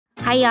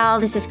Hi, y'all.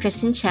 This is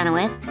Kristen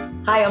Chenoweth.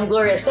 Hi, I'm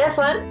Gloria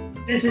Stefan.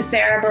 This is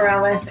Sarah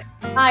Bareilles.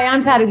 Hi,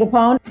 I'm Patty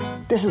Lapone.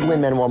 This is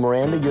Lin-Manuel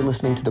Miranda. You're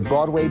listening to the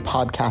Broadway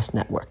Podcast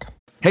Network.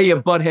 Hey,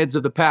 you buttheads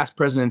of the past,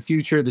 present, and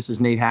future. This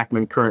is Nate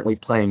Hackmann, currently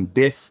playing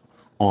Biff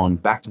on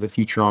Back to the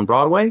Future on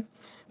Broadway.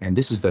 And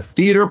this is the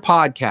Theater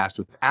Podcast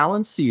with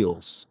Alan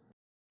Seals.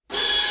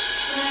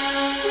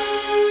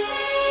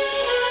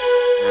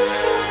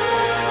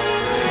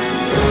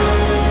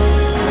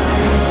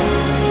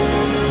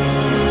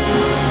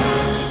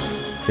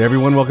 Hey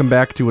everyone, welcome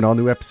back to an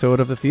all-new episode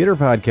of the Theater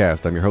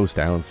Podcast. I'm your host,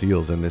 Alan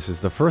Seals, and this is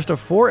the first of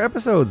 4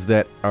 episodes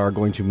that are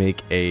going to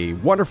make a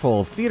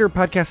wonderful theater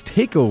podcast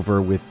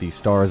takeover with the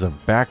stars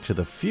of Back to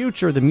the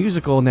Future, the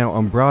musical, now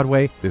on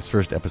Broadway. This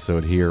first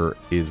episode here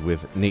is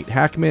with Nate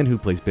Hackmann, who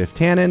plays Biff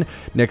Tannen.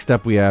 Next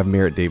up, we have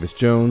Merritt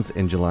Davis-Jones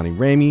and Jelani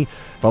Ramey,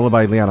 followed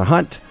by Liana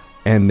Hunt,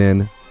 and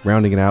then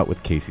rounding it out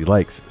with Casey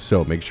Likes.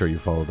 So make sure you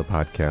follow the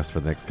podcast for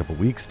the next couple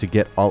weeks to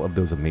get all of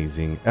those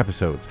amazing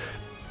episodes.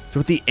 So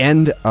at the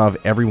end of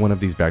every one of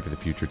these Back to the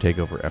Future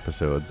takeover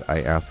episodes,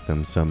 I ask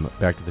them some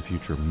Back to the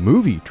Future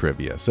movie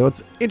trivia. So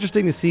it's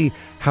interesting to see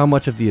how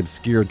much of the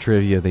obscure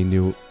trivia they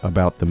knew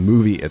about the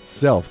movie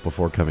itself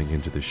before coming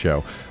into the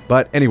show.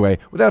 But anyway,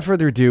 without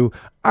further ado,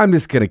 I'm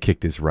just going to kick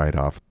this right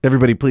off.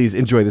 Everybody please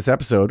enjoy this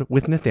episode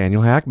with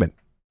Nathaniel Hackmann.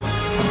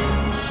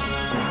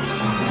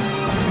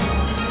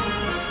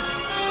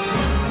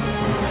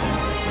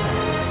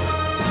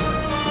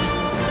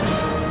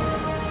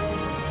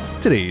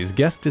 Today's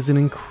guest is an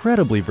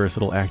incredibly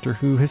versatile actor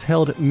who has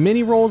held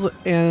many roles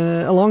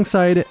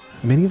alongside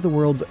many of the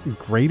world's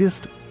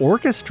greatest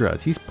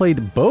orchestras. He's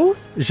played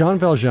both Jean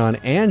Valjean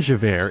and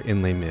Javert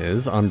in Les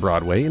Mis on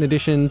Broadway, in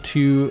addition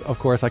to, of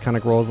course,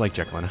 iconic roles like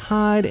Jekyll and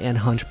Hyde and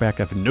Hunchback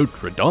of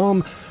Notre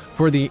Dame.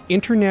 For the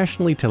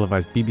internationally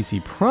televised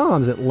BBC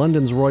Proms at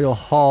London's Royal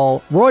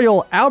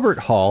Albert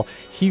Hall,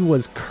 he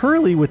was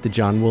Curly with the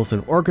John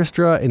Wilson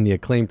Orchestra in the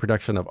acclaimed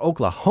production of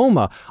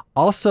Oklahoma.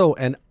 Also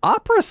an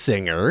opera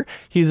singer,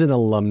 he's an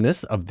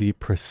alumnus of the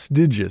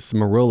prestigious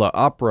Marola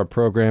Opera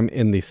program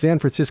in the San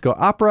Francisco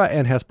Opera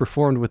and has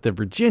performed with the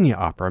Virginia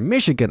Opera,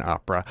 Michigan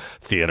Opera,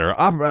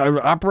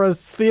 Opera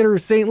Theater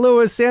St.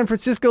 Louis, San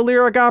Francisco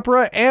Lyric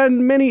Opera,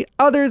 and many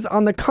others.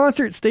 On the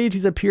concert stage,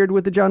 he's appeared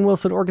with the John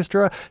Wilson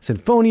Orchestra,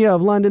 Sinfonia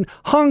of London,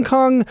 Hong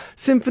Kong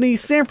Symphony,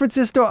 San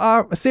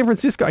Francisco, San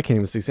Francisco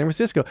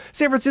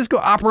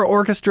Opera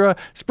Orchestra,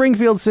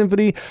 Springfield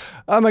Symphony.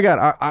 Oh my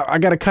God, I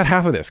got to cut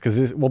half of this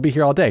because we'll be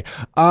here all day.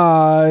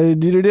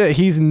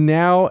 He's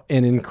now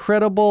in an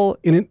incredible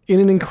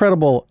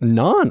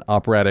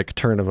non-operatic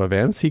turn of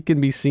events. He can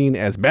be seen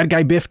as bad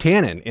guy Biff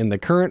Tannen in the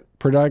current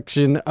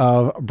production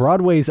of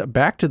Broadway's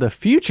Back to the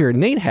Future.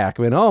 Nate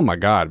Hackmann, oh my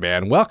God,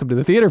 man. Welcome to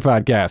the Theater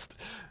Podcast.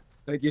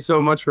 Thank you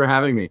so much for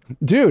having me.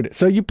 Dude,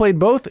 so you played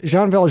both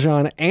Jean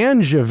Valjean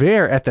and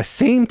Javert at the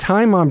same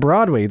time on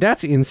Broadway.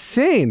 That's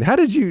insane. How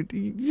did you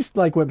just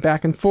like went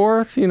back and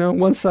forth,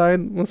 one side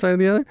or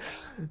the other?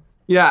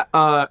 Yeah,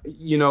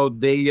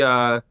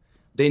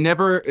 they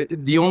never,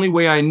 the only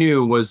way I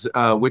knew was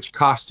which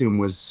costume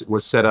was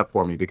set up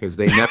for me, because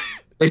they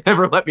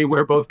never let me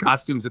wear both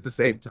costumes at the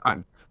same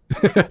time.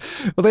 Well,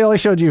 they only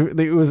showed you,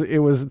 it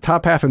was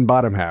top half and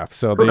bottom half.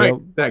 So right,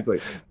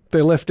 exactly.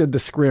 They lifted the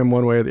scrim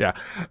one way or the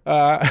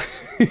other.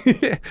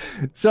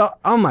 So,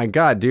 oh my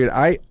God, dude,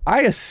 I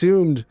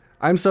assumed,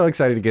 I'm so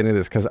excited to get into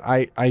this because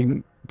I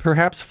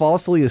perhaps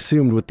falsely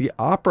assumed with the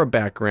opera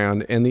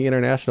background and the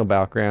international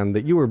background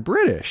that you were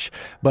British,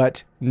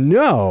 but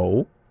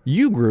no,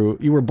 you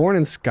were born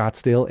in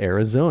Scottsdale,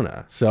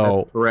 Arizona. So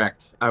that's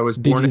correct. I was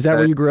born. Is that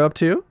where you grew up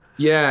too?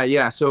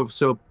 Yeah.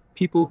 So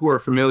people who are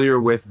familiar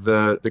with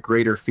the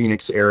greater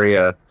Phoenix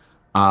area,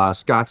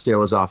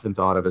 Scottsdale is often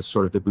thought of as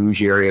sort of the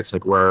bougie area. It's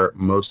like where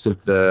most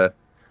of the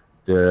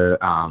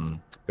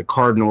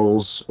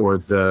Cardinals or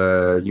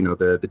the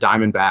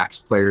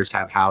Diamondbacks players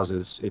have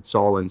houses. It's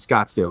all in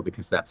Scottsdale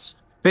because that's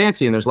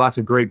fancy, and there's lots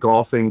of great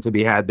golfing to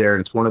be had there. And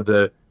it's one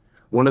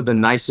of the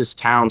nicest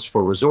towns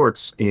for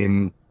resorts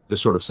in the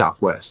sort of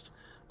Southwest.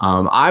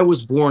 I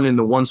was born in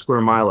the 1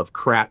 square mile of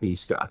crappy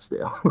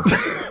Scottsdale.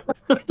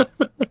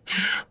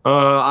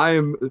 I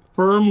am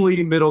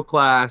firmly middle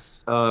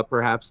class,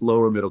 perhaps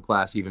lower middle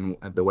class, even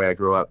the way I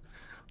grew up.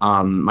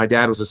 My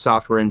dad was a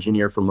software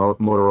engineer for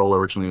Motorola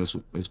originally,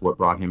 is what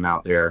brought him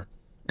out there.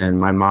 And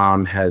my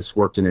mom has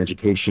worked in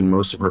education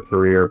most of her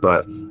career,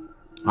 but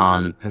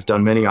has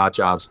done many odd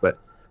jobs. But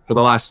for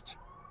the last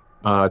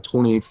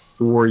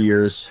 24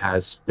 years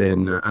has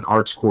been an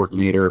arts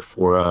coordinator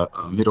for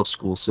a middle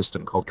school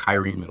system called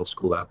Kyrene Middle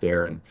School out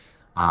there.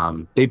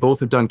 And they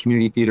both have done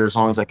community theater as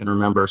long as I can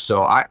remember.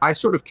 So I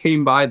sort of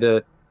came by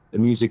the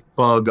music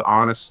bug,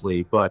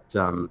 honestly. But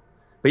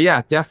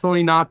yeah,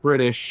 definitely not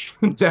British.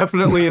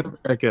 Definitely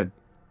American.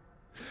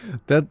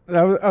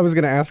 I was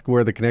going to ask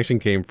where the connection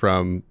came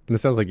from. And it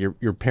sounds like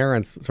your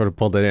parents sort of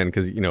pulled it in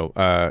because,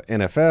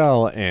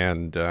 NFL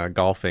and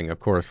golfing,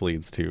 of course,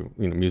 leads to,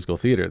 musical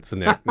theater. It's the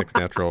next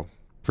natural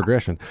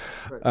progression.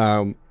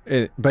 Right.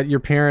 But your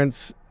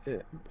parents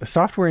a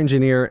software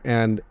engineer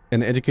and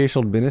an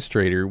educational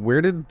administrator,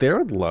 where did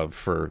their love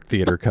for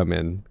theater come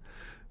in?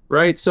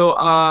 Right. So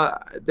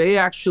they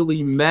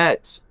actually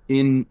met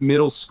in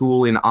middle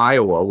school in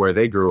Iowa, where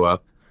they grew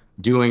up,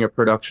 doing a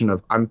production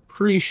of, I'm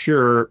pretty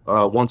sure,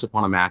 Once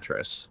Upon a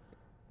Mattress.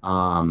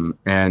 And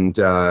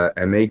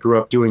they grew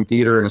up doing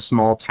theater in a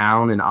small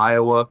town in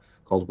Iowa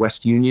called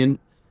West Union.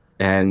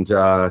 And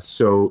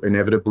so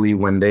inevitably,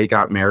 when they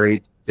got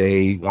married,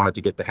 they wanted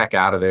to get the heck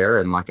out of there.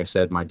 And like I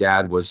said, my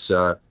dad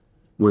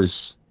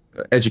was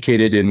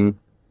educated in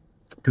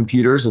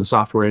computers and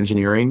software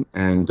engineering,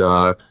 and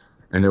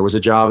there was a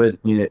job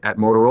at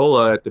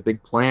Motorola at the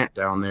big plant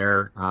down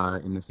there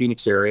in the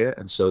Phoenix area.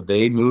 And so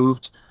they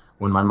moved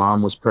when my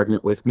mom was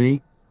pregnant with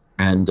me,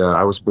 and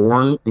I was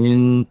born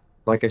in,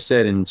 like I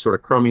said, in sort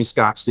of crummy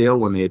Scottsdale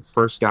when they had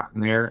first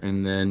gotten there,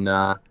 and then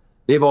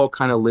they've all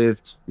kind of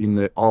lived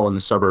all in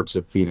the suburbs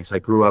of Phoenix. I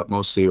grew up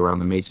mostly around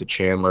the Mesa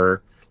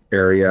Chandler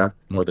area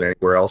more than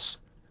anywhere else.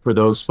 For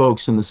those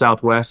folks in the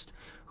Southwest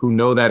who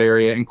know that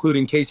area,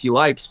 including Casey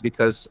Likes,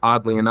 because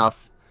oddly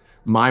enough,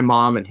 my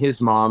mom and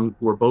his mom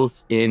were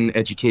both in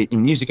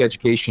music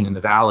education in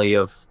the Valley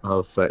of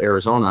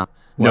Arizona,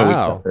 know each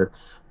Wow. other.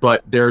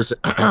 But there's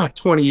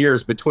 20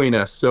 years between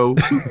us, so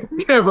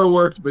we never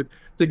worked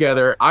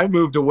together. I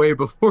moved away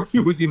before he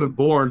was even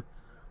born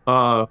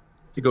to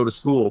go to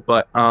school.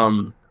 But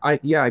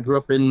I grew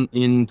up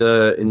in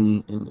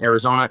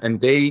Arizona, and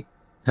they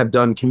have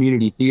done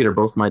community theater.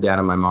 Both my dad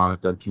and my mom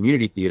have done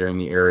community theater in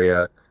the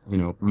area,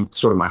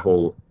 sort of my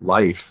whole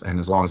life and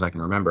as long as I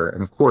can remember.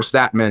 And of course,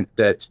 that meant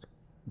that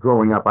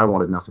growing up, I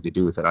wanted nothing to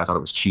do with it. I thought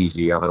it was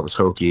cheesy. I thought it was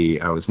hokey.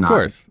 I was not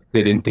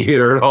interested in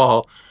theater at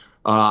all.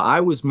 I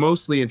was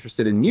mostly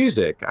interested in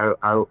music.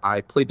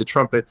 I played the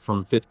trumpet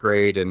from 5th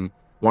grade and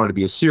wanted to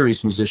be a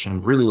serious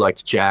musician. Really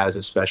liked jazz,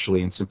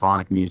 especially, and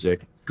symphonic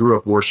music. Grew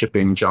up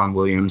worshiping John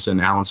Williams and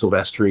Alan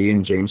Silvestri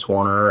and James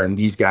Horner and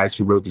these guys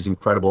who wrote these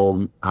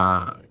incredible,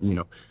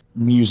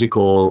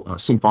 musical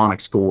symphonic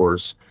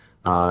scores.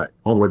 All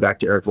the way back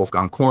to Eric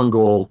Wolfgang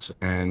Korngold,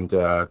 and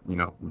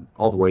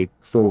all the way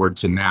forward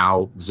to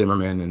now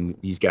Zimmerman and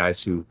these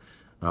guys who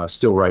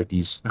still write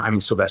these. I mean,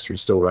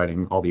 Sylvester's still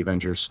writing all the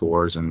Avengers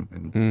scores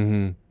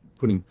and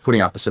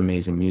putting out this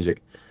amazing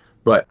music.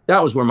 But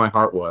that was where my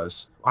heart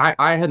was.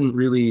 I hadn't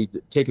really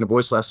taken a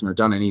voice lesson or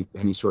done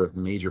any sort of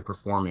major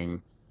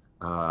performing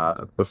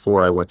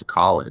before I went to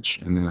college,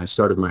 and then I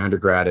started my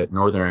undergrad at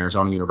Northern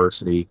Arizona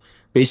University,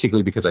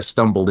 basically because I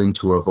stumbled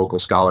into a vocal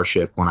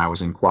scholarship when I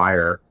was in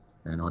choir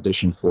and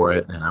auditioned for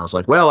it. And I was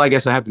like, well, I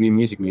guess I have to be a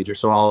music major,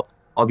 so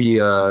I'll be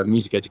a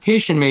music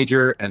education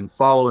major and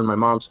follow in my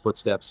mom's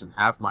footsteps and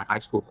have my high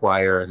school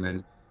choir and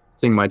then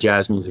sing my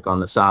jazz music on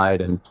the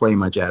side and play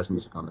my jazz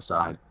music on the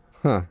side.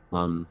 Huh.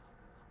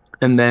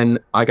 And then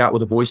I got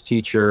with a voice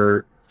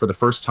teacher for the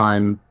first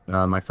time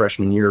my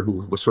freshman year,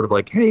 who was sort of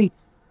like, hey,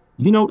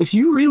 if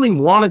you really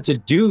wanted to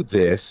do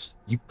this,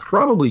 you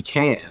probably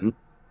can.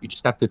 You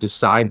just have to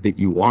decide that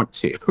you want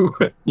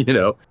to,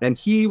 And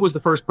he was the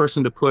first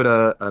person to put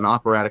an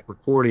operatic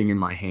recording in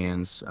my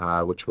hands,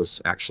 which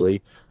was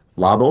actually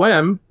La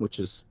Boheme, which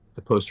is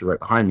the poster right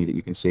behind me that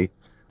you can see.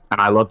 And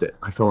I loved it.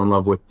 I fell in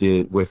love with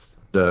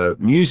the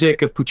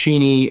music of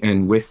Puccini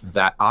and with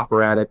that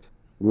operatic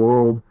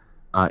world.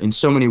 In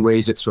so many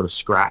ways, it sort of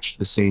scratched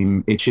the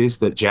same itches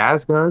that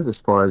jazz does,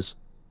 as far as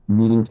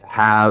needing to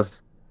have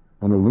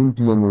an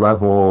Olympian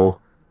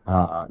level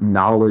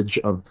knowledge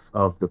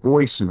of the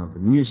voice and of the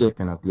music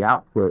and of the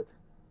output,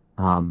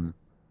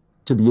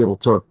 to be able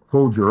to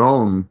hold your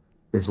own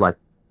is like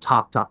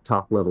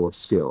top level of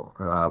skill,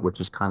 which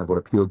is kind of what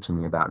appealed to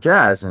me about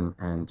jazz.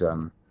 And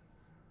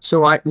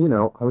so I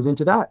was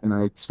into that, and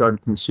I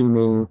started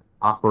consuming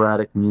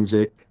operatic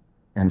music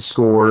and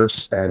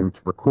scores and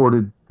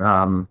recorded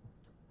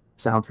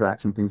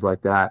soundtracks and things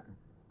like that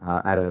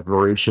at a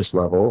voracious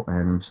level,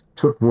 and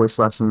took voice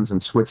lessons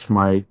and switched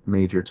my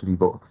major to be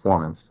vocal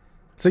performance.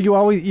 So you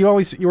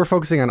were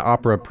focusing on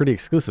opera pretty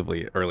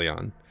exclusively early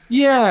on.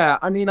 Yeah,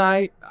 I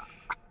mean,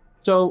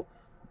 so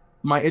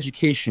my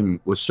education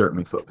was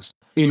certainly focused.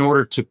 In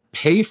order to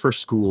pay for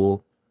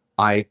school,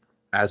 I,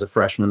 as a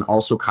freshman,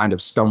 also kind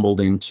of stumbled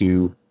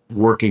into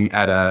working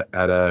at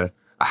a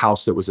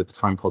house that was at the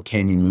time called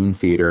Canyon Moon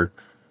Theater.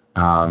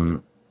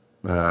 No,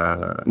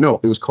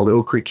 it was called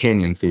Oak Creek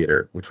Canyon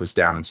Theater, which was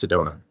down in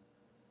Sedona.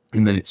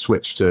 And then it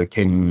switched to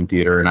Canyon Moon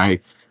Theater, and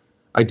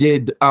I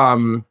did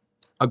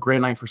a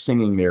Grand Night for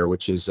Singing there,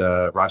 which is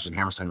Rodgers and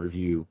Hammerstein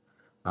review,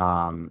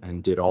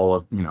 and did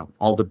all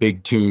the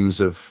big tunes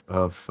of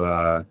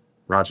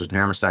Rodgers and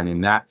Hammerstein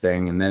in that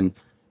thing. And then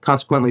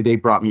consequently, they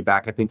brought me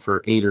back, I think,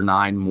 for 8 or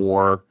 9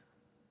 more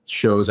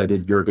shows. I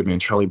did You're a Good Man,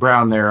 Charlie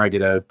Brown there. I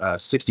did a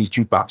 60s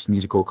jukebox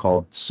musical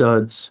called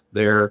Suds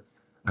there.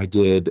 I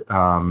did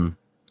Side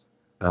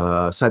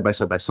by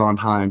Side by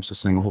Sondheim, so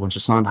sang a whole bunch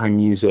of Sondheim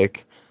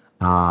music.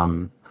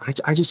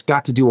 I just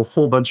got to do a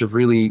whole bunch of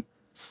really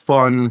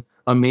fun,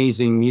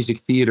 amazing music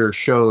theater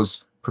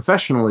shows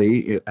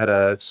professionally at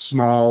a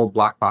small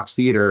black box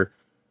theater,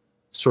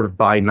 sort of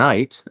by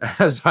night,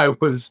 as I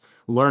was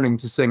learning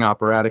to sing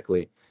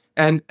operatically.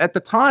 And at the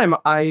time,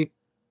 I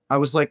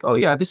was like, oh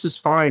yeah, this is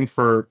fine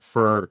for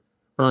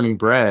earning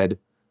bread,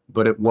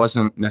 but it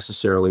wasn't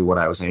necessarily what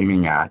I was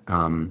aiming at.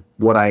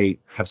 What I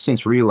have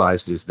since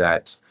realized is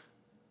that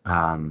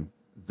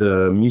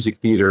the music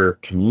theater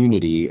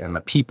community and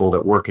the people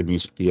that work in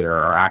music theater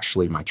are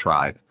actually my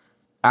tribe.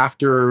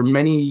 After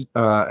many,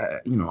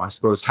 I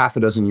suppose half a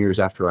dozen years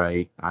after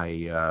I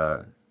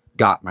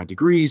got my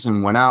degrees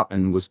and went out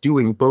and was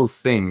doing both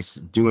things,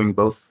 doing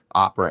both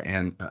opera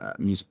and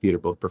music theater,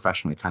 both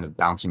professionally, kind of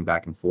bouncing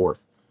back and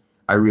forth,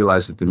 I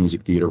realized that the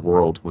music theater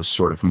world was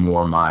sort of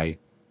more my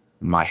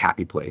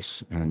happy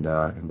place and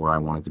where I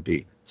wanted to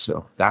be.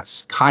 So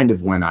that's kind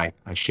of when I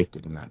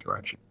shifted in that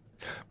direction.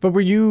 But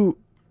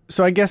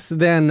so I guess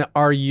then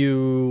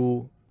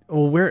where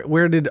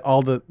did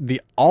all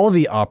the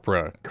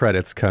opera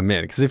credits come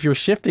in? Because if you're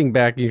shifting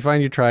back, you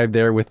find your tribe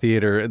there with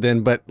theater,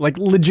 but like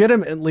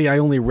legitimately, I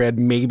only read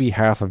maybe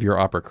half of your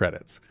opera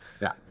credits.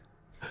 Yeah.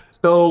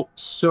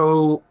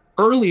 So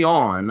early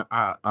on,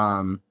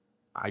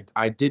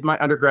 I did my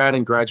undergrad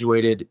and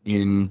graduated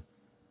in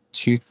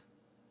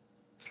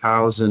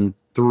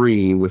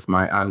 2003 with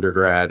my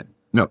undergrad.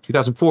 No,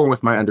 2004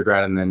 with my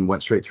undergrad, and then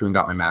went straight through and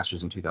got my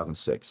master's in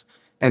 2006.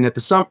 And in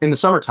the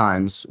summer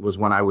times was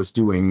when I was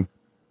doing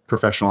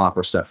professional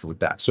opera stuff with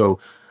that. So,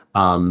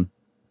 but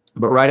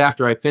right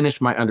after I finished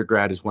my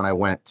undergrad is when I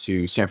went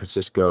to San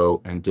Francisco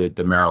and did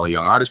the Merrill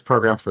Young Artist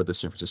Program for the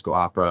San Francisco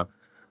Opera.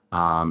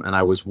 And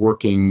I was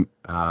working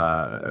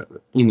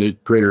in the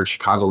greater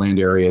Chicagoland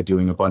area,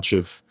 doing a bunch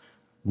of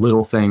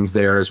little things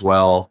there as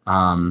well.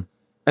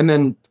 And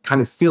then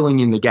kind of filling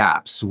in the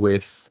gaps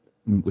with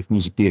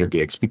music theater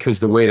gigs, because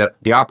the way that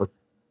the opera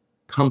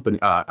company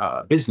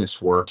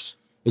business works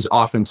is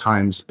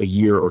oftentimes a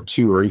year or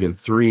two or even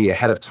three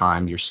ahead of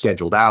time, you're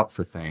scheduled out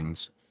for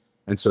things.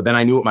 And so then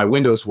I knew what my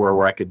windows were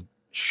where I could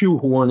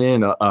shoehorn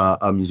in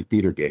a music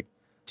theater gig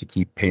to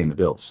keep paying the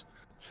bills.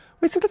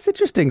 Wait, so that's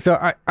interesting. So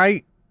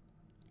I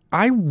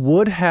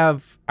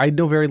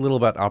know very little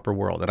about opera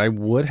world, and I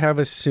would have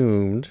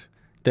assumed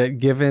that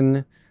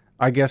given,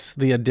 I guess,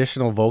 the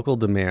additional vocal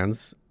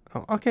demands,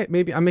 okay,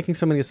 maybe I'm making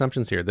so many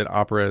assumptions here that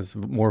opera is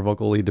more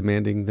vocally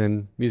demanding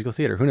than musical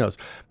theater. Who knows?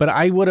 But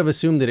I would have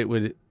assumed that it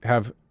would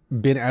have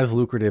been as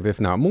lucrative, if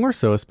not more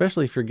so,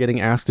 especially if you're getting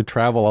asked to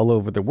travel all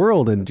over the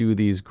world and do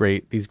these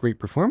great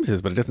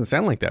performances. But it doesn't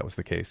sound like that was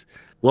the case.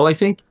 Well, I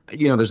think,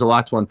 there's a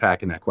lot to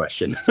unpack in that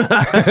question.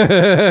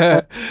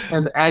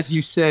 And as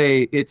you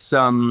say, it's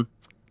one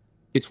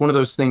of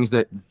those things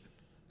that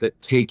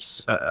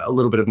takes a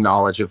little bit of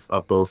knowledge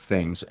of both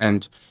things.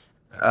 And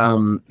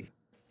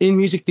in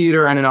music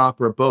theater and in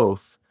opera,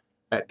 both,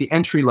 at the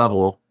entry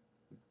level,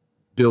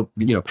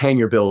 paying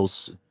your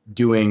bills,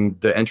 doing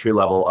the entry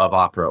level of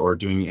opera or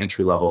doing the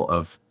entry level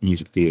of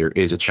music theater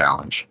is a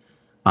challenge.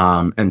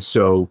 And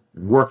so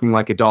working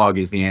like a dog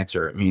is the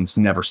answer. It means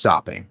never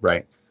stopping,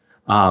 right?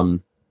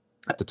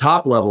 At the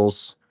top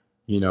levels,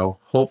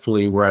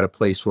 hopefully we're at a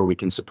place where we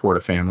can support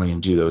a family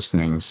and do those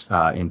things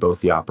in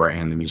both the opera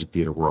and the music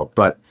theater world.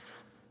 But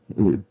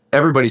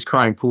everybody's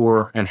crying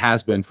poor and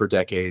has been for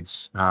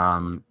decades,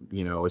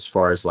 as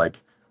far as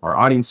like our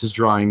audience is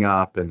drying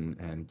up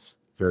and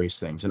various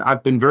things. And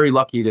I've been very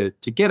lucky to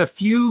get a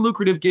few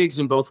lucrative gigs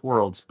in both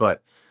worlds.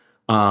 But,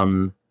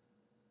 the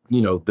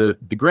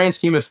grand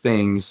scheme of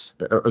things,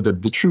 or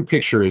the true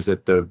picture is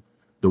that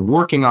the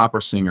working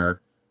opera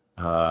singer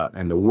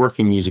and the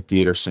working music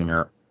theater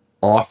singer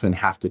often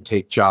have to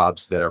take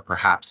jobs that are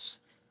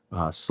perhaps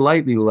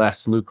slightly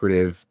less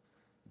lucrative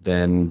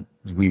than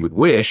we would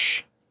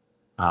wish,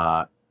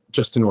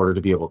 just in order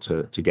to be able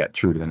to get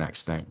through to the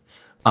next thing.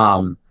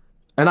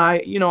 And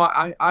like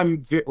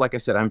I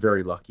said, I'm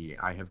very lucky.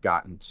 I have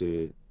gotten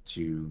to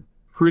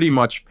pretty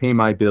much pay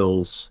my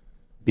bills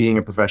being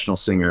a professional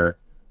singer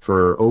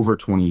for over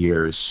 20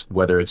 years,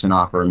 whether it's in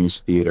opera or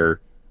music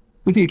theater,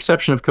 with the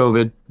exception of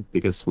COVID,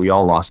 because we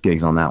all lost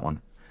gigs on that one.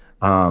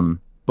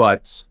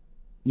 But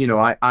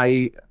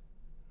I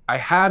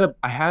had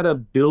a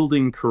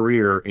building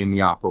career in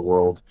the opera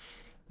world.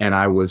 And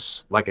I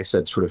was, like I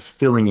said, sort of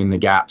filling in the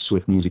gaps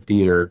with music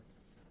theater.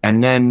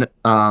 And then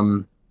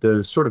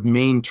the sort of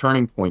main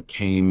turning point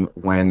came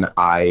when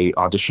I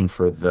auditioned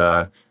for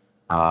the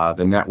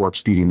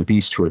network's Beauty and the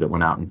Beast tour that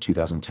went out in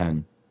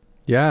 2010.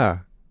 Yeah.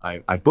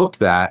 I booked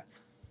that.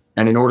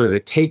 And in order to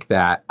take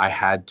that, I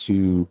had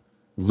to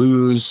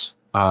lose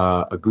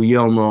a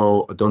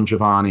Guglielmo, a Don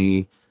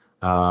Giovanni,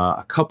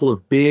 a couple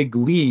of big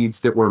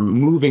leads that were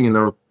moving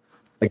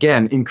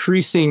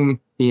increasing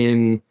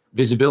in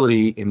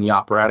visibility in the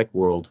operatic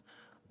world.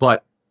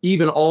 But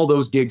even all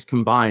those gigs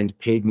combined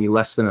paid me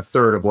less than a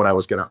third of what I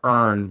was going to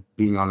earn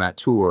being on that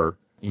tour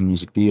in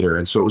music theater.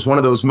 And so it was one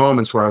of those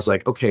moments where I was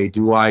like, okay,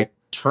 do I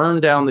turn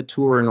down the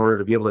tour in order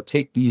to be able to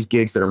take these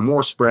gigs that are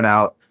more spread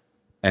out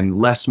and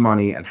less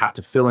money and have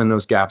to fill in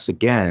those gaps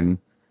again?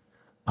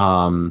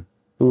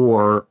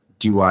 Or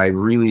do I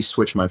really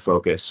switch my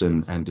focus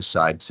and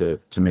decide to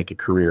make a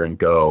career and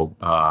go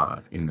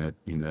in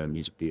the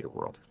music theater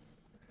world?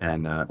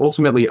 And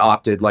ultimately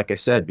opted, like I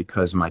said,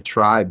 because my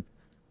tribe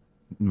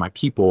my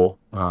people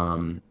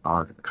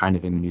are kind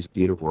of in the music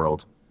theater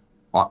world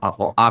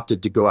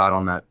opted to go out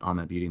on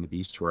that Beauty and the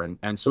Beast tour,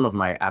 and some of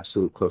my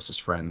absolute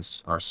closest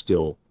friends are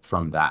still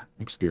from that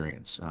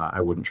experience.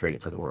 I wouldn't trade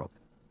it for the world.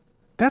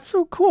 That's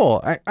so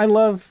cool. I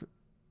love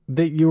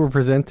that you were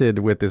presented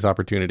with this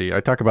opportunity.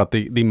 I talk about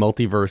the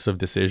multiverse of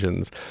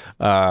decisions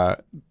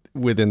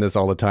within this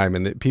all the time,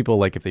 and that people,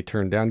 like, if they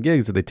turn down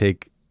gigs or they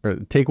take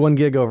one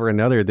gig over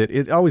another, that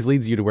it always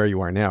leads you to where you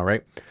are now,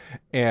 right?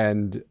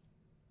 And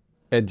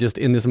just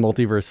in this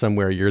multiverse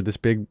somewhere, you're this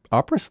big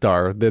opera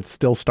star that's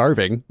still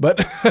starving, but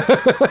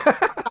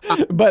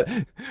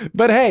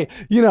but hey,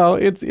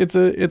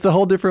 it's a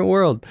whole different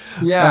world.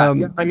 Yeah,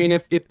 I mean,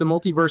 if the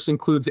multiverse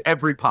includes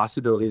every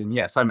possibility, then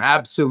yes, I'm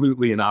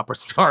absolutely an opera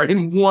star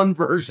in one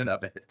version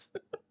of it.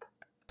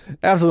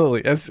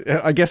 Absolutely.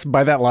 I guess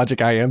by that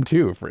logic, I am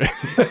too.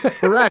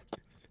 Correct.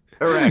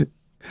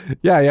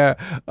 Yeah.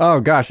 Oh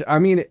gosh. I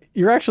mean,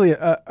 you're actually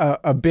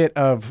a bit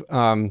of.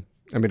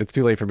 I mean, it's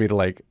too late for me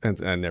to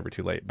and never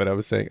too late. But I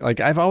was saying, like,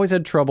 I've always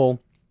had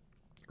trouble.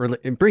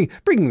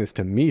 Bringing this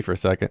to me for a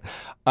second.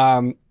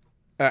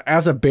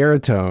 As a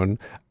baritone,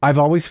 I've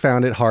always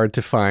found it hard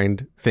to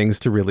find things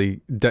to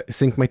really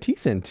sink my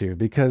teeth into,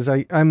 because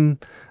I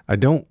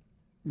don't.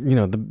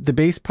 The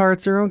bass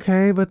parts are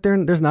okay, but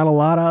there's not a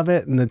lot of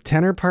it, and the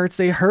tenor parts,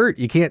 they hurt.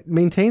 You can't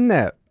maintain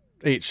that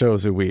 8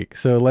 shows a week.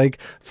 So, like,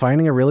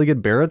 finding a really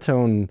good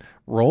baritone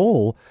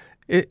role,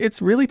 it's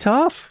really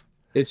tough.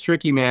 It's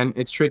tricky, man.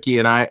 It's tricky,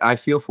 and I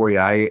feel for you.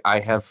 I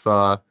have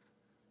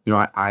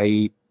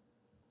I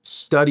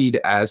studied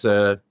as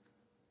a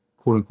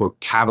quote unquote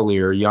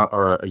cavalier,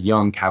 a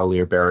young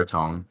cavalier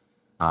baritone,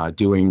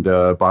 doing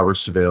the Barber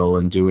Seville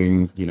and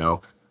doing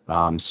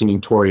singing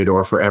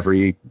Toreador for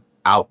every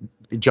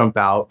jump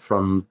out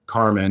from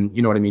Carmen.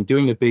 You know what I mean?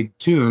 Doing the big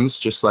tunes,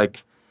 just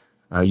like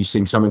you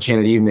sing Some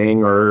Enchanted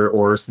Evening or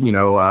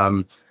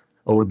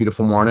Oh, What a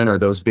Beautiful Morning, or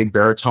those big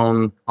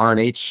baritone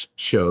R&H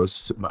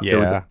shows.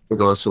 Yeah.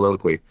 The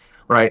soliloquy.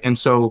 Right. And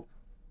so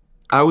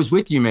I was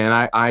with you,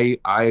 man.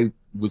 I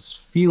was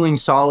feeling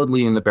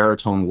solidly in the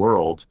baritone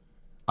world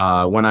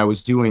when I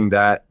was doing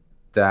that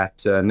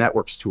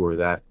Networks tour,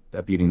 that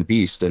Beauty and the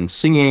Beast, and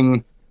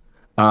singing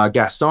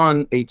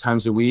Gaston 8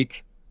 times a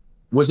week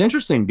was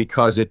interesting,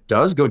 because it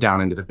does go down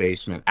into the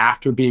basement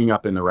after being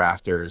up in the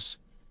rafters.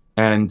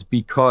 And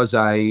because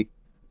I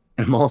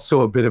am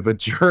also a bit of a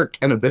jerk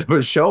and a bit of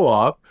a show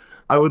off,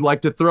 I would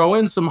like to throw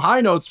in some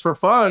high notes for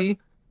fun,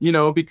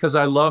 because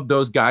I love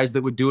those guys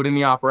that would do it in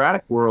the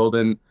operatic world.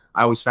 And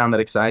I always found that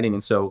exciting.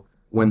 And so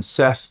when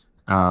Seth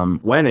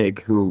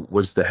Wenig, who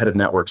was the head of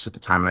Networks at the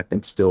time, and I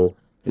think still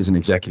is an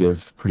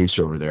executive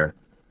producer over there,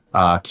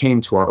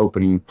 came to our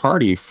opening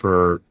party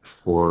for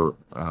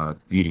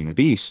Beauty and the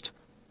Beast,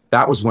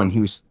 that was when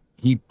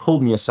he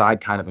pulled me aside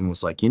kind of and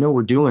was like,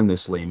 we're doing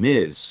this Les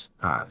Mis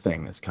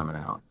thing that's coming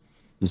out.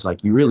 He's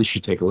like, you really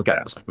should take a look at it.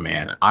 I was like,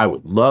 man, I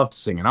would love to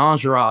sing an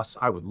Enjolras.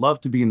 I would love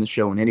to be in the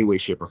show in any way,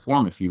 shape, or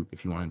form if you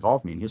want to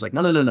involve me. And he was like,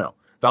 no.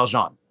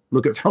 Valjean.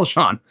 Look at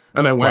Valjean.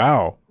 And I went,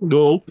 wow.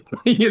 Nope.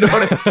 You know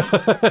what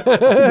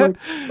I mean?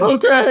 Like,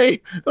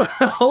 okay,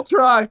 I'll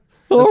try.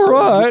 All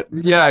right.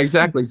 Yeah,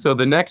 exactly. So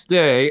the next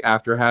day,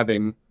 after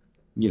having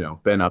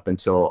been up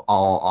until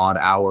all odd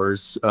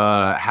hours,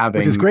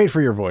 which is great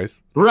for your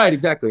voice. Right,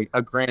 exactly.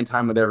 A grand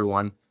time with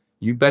everyone.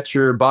 You bet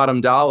your bottom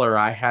dollar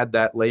I had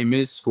that Les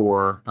Mis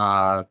score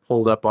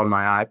pulled up on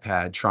my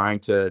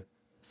iPad,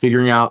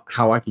 figuring out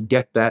how I could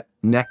get that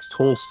next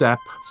whole step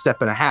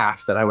and a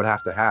half that I would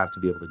have to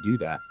be able to do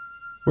that.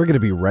 We're going to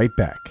be right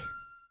back.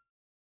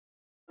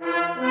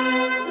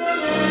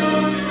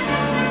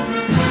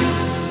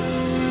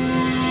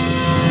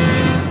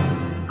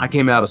 I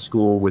came out of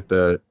school with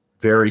a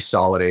very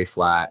solid A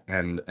flat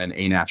and an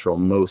A natural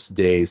most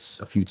days,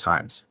 a few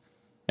times.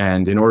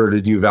 And in order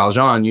to do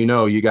Valjean,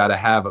 you got to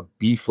have a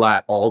B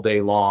flat all day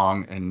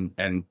long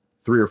and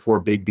 3 or 4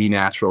 big B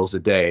naturals a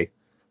day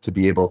to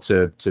be able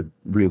to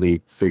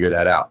really figure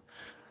that out.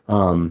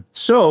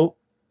 So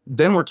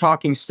then we're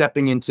talking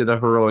stepping into the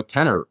heroic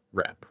tenor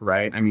rep,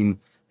 right? I mean,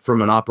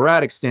 from an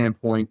operatic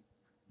standpoint,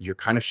 you're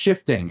kind of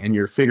shifting and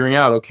you're figuring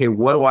out, okay,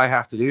 what do I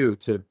have to do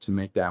to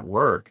make that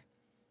work?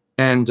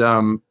 And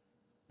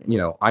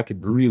I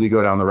could really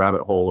go down the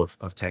rabbit hole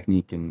of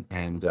technique and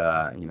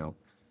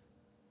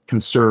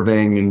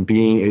conserving and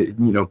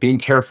being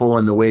careful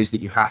in the ways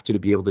that you have to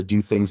be able to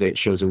do things 8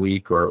 shows a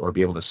week or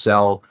be able to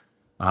sell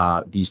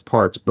these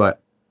parts.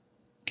 But,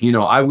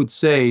 I would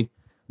say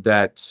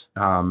that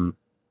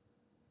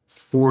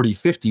 40,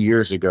 50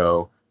 years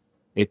ago,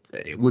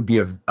 it would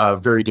be a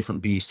very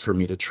different beast for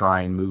me to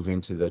try and move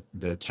into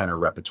the tenor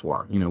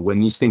repertoire. When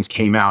these things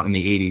came out in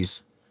the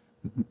 80s,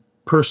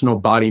 personal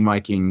body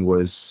miking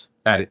was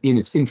in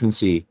its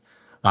infancy.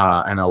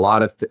 And a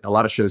lot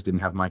of shows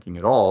didn't have miking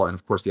at all, and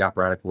of course the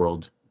operatic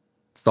world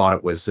thought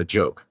it was a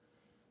joke.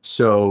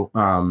 So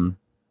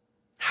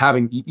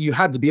you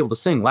had to be able to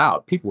sing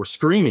loud. People were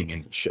screaming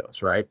in these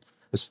shows, right?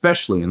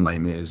 Especially in Les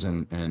Mis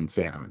and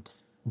Phantom.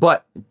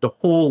 But the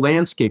whole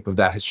landscape of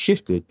that has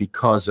shifted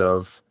because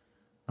of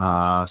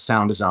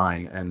sound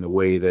design and the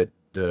way that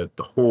the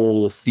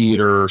whole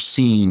theater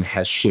scene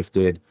has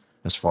shifted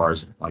as far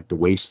as like the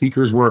way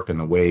speakers work and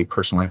the way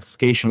personal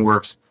amplification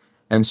works.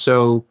 And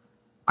so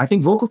I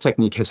think vocal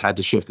technique has had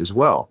to shift as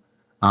well.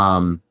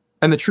 And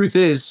the truth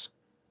is,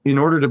 in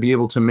order to be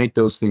able to make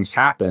those things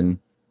happen,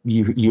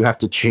 you have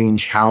to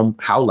change how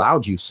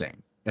loud you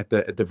sing at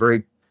the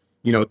very,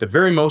 at the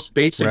very most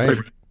basic. Right.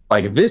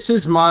 Like, this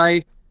is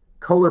my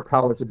color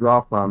palette to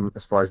draw from,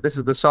 as far as this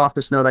is the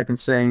softest note I can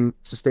sing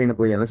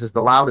sustainably, and this is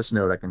the loudest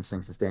note I can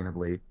sing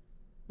sustainably.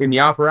 In the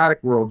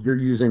operatic world, you're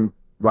using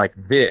like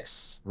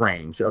this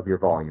range of your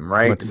volume,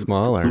 right? Much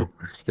smaller.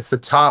 It's the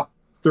top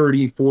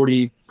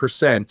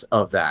 30-40%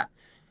 of that.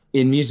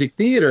 In music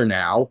theater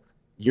now,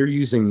 you're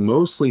using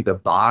mostly the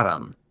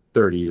bottom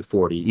 30 to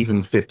 40,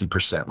 even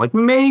 50%. Like,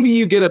 maybe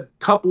you get a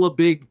couple of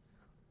big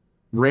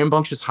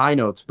rambunctious high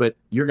notes, but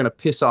you're going to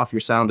piss off your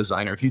sound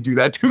designer if you do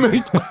that too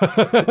many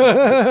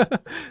times.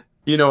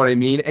 You know what I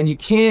mean? And you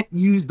can't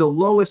use the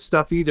lowest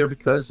stuff either,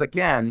 because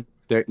again,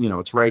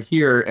 it's right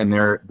here, and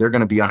they're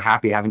going to be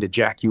unhappy having to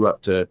jack you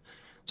up to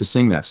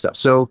sing that stuff.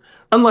 So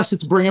unless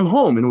it's Bring 'Em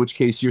Home, in which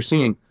case you're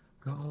singing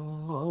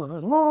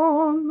God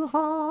on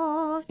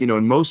high,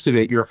 and most of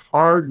it you're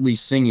hardly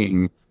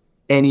singing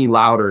any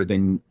louder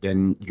than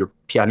your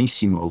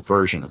pianissimo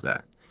version of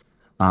that.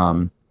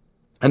 And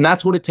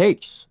that's what it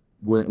takes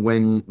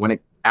when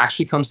it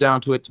actually comes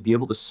down to it, to be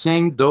able to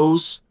sing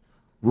those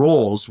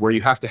roles where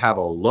you have to have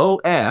a low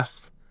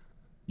F.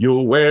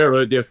 You'll wear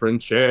a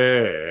different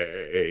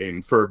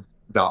chain for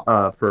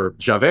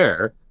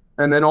Javert,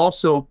 and then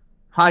also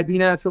high B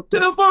natural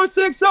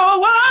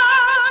 24601.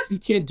 You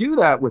can't do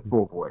that with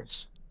full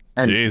voice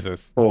and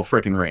Jesus, full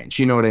freaking range.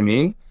 You know what I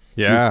mean?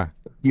 Yeah.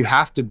 You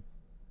have to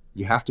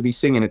be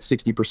singing at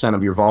 60%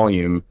 of your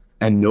volume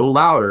and no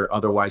louder,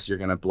 otherwise you're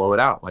gonna blow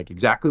it out. Like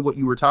exactly what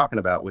you were talking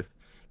about with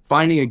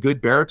finding a good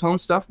baritone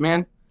stuff,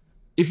 man.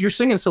 If you're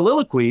singing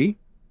soliloquy,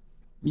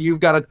 you've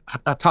got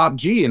a top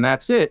G and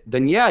that's it,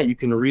 then yeah, you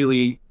can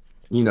really,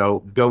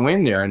 go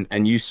in there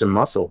and use some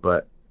muscle,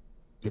 but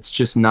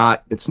it's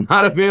not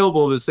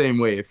available the same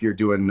way if you're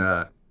doing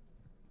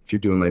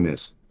like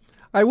this.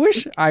 I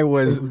wish I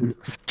was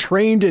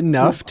trained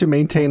enough to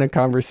maintain a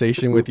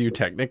conversation with you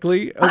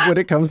technically when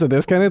it comes to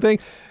this kind of thing,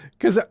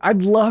 because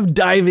I'd love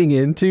diving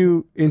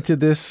into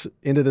this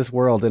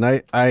world, and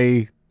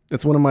I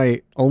that's one of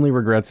my only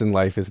regrets in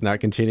life, is not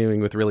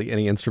continuing with really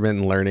any instrument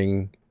and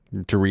learning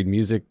to read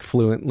music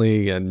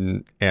fluently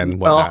and whatnot.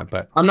 Well,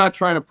 but I'm not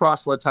trying to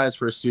proselytize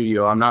for a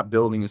studio. I'm not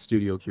building a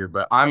studio here,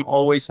 but I'm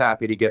always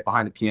happy to get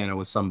behind a piano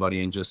with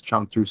somebody and just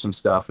chunk through some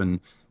stuff and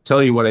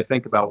tell you what I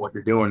think about what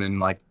you're doing, and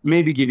like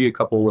maybe give you a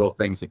couple little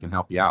things that can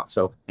help you out.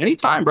 So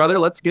anytime, brother,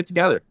 let's get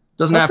together.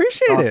 I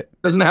appreciate it.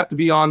 Doesn't have to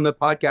be on the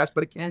podcast,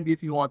 but it can be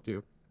if you want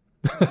to.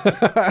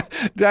 I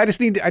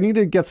need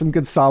to get some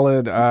good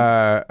solid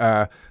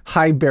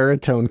high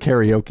baritone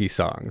karaoke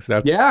songs.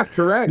 Yeah,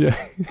 correct. Yeah.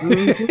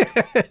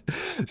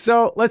 Mm-hmm.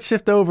 So let's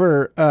shift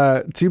over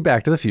to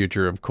Back to the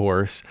Future, of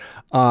course.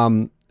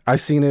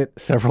 I've seen it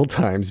several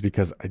times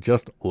because I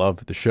just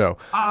love the show.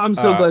 I'm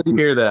so glad to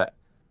hear that.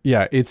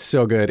 Yeah, it's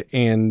so good.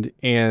 And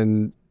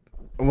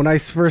when I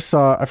first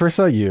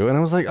saw you, and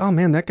I was like, oh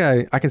man, that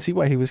guy, I can see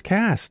why he was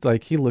cast.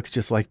 Like, he looks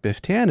just like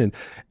Biff Tannen.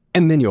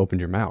 And then you opened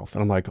your mouth,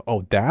 and I'm like,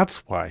 oh, that's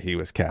why he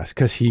was cast,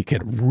 because he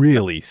could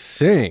really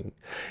sing.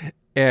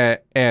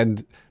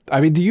 And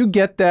I mean, do you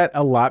get that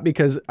a lot?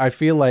 Because I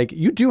feel like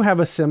you do have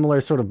a similar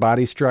sort of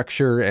body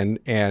structure and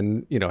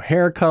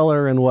hair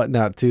color and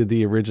whatnot to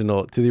the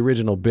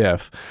original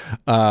Biff.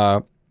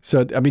 So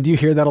I mean, do you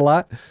hear that a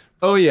lot?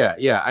 Oh yeah.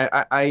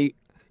 I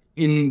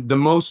in the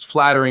most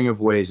flattering of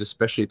ways,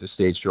 especially at the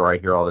stage door, I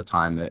hear all the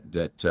time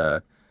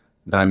that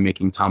I'm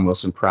making Tom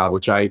Wilson proud,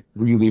 which I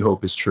really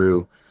hope is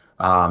true.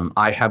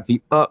 I have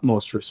the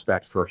utmost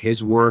respect for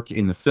his work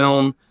in the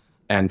film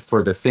and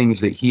for the things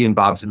that he and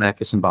Bob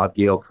Zemeckis and Bob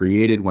Gale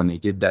created when they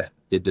did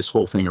this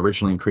whole thing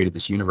originally and created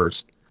this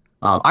universe.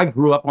 I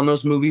grew up on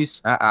those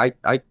movies.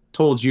 I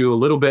told you a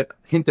little bit,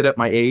 hinted at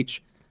my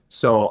age.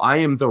 So I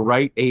am the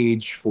right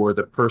age for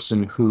the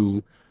person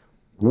who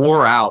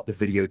wore out the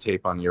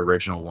videotape on the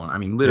original one. I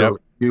mean, literally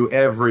knew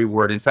every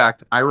word. In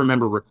fact, I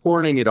remember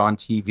recording it on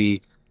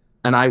TV,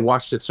 and I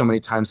watched it so many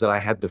times that I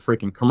had the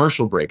freaking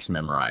commercial breaks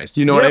memorized.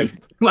 You know what I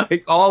mean?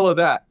 Like all of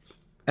that.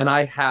 And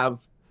I have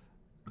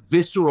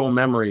visceral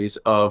memories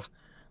of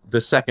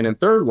the second and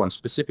third one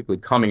specifically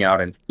coming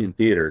out in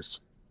theaters.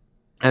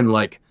 And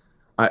like,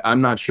 I'm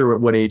not sure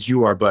what age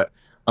you are, but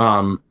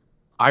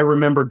I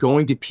remember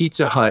going to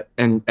Pizza Hut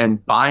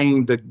and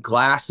buying the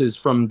glasses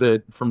from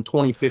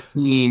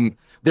 2015.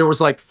 There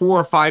was like 4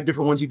 or 5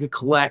 different ones you could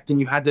collect, and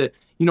you had to,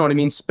 you know what I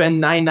mean,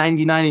 spend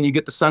 $9.99 and you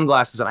get the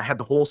sunglasses. And I had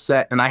the whole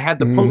set, and I had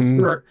the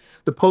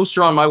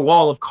poster on my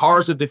wall of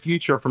Cars of the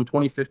Future from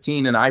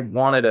 2015, and I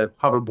wanted a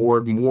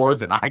hoverboard more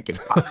than I could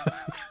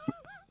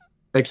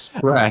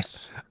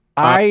express.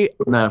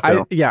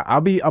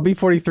 I'll be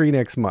 43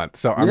 next month.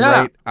 So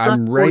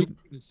I'm right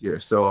this year.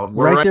 So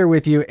right there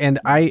with you. And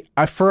I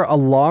for a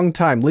long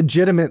time,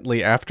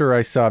 legitimately, after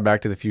I saw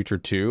Back to the Future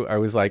 2, I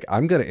was like,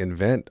 I'm going to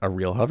invent a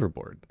real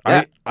hoverboard.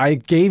 Yeah. I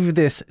gave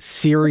this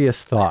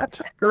serious thought.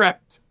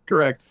 Correct.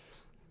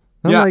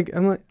 I'm like,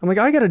 all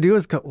I gotta do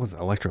is go with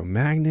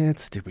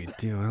electromagnets. Did we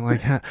do?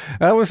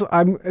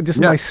 I'm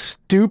just my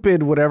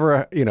stupid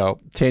whatever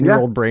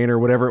 10-year-old brain or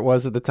whatever it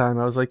was at the time.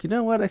 I was like, you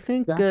know what? I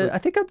think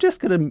I'm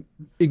just gonna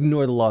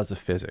ignore the laws of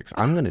physics.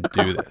 I'm gonna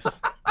do this.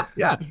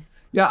 Yeah.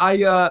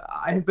 I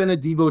have been a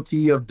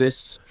devotee of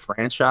this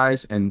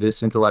franchise and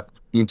this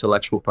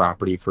intellectual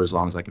property for as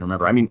long as I can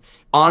remember. I mean,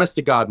 honest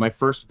to God, my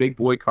first big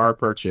boy car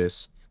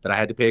purchase that I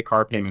had to pay a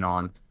car payment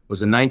on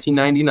was a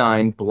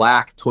 1999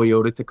 black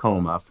Toyota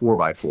Tacoma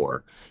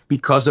 4x4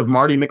 because of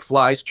Marty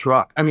McFly's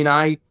truck. I mean,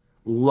 I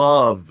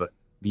love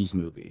these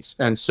movies.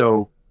 And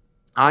so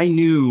I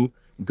knew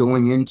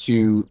going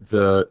into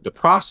the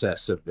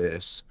process of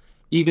this,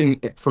 even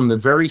from the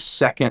very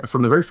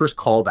first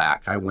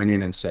callback, I went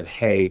in and said,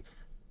 hey,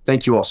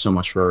 thank you all so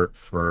much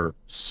for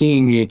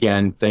seeing me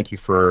again. Thank you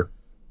for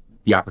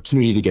the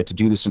opportunity to get to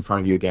do this in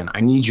front of you again.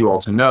 I need you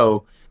all to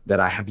know that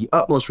I have the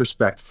utmost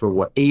respect for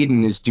what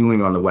Aiden is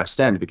doing on the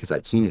West End because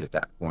I'd seen it at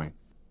that point.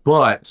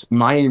 But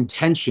my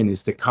intention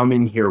is to come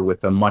in here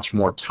with a much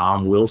more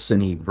Tom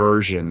Wilson-y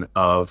version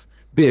of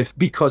Biff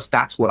because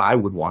that's what I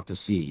would want to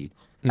see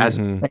as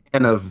a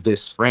fan of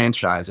this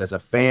franchise, as a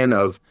fan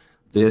of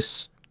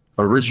this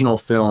original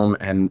film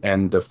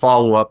and the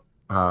follow-up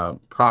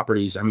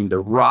properties. I mean, the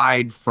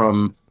ride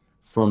from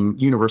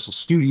Universal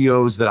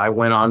Studios that I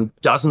went on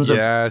dozens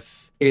of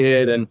times.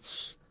 And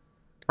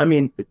I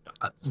mean,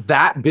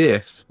 that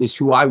Biff is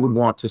who I would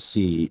want to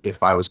see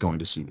if I was going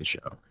to see the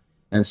show.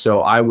 And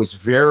so I was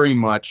very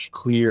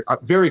clear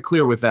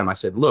with them. I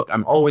said, look,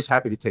 I'm always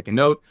happy to take a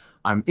note.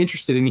 I'm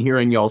interested in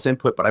hearing y'all's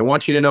input, but I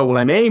want you to know what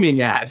I'm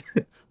aiming at,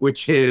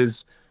 which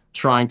is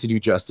trying to do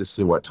justice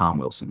to what Tom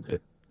Wilson did.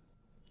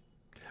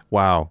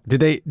 Wow.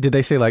 Did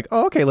they say like,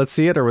 oh, okay, let's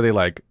see it? Or were they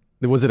like,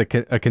 was it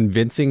a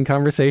convincing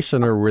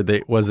conversation or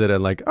was it a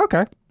like,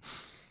 okay.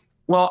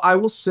 Well, I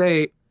will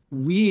say,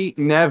 we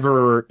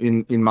never,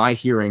 in my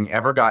hearing,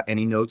 ever got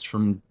any notes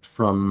from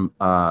John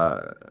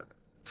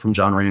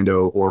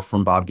Rando or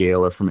from Bob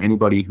Gale or from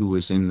anybody who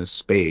was in the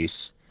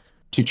space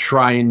to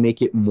try and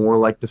make it more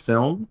like the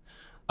film.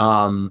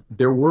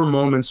 There were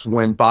moments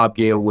when Bob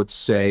Gale would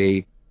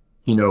say,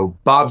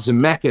 Bob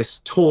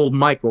Zemeckis told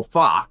Michael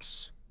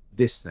Fox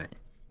this thing.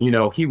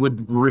 He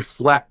would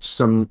reflect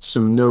some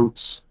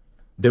notes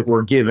that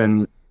were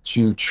given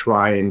to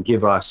try and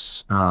give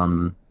us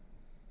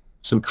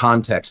some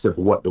context of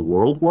what the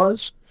world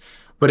was,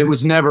 but it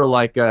was never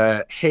like,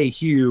 hey,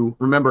 Hugh,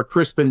 remember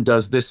Crispin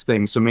does this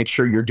thing, so make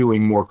sure you're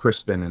doing more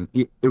Crispin. And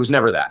it was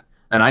never that.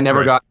 And I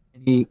never got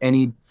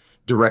any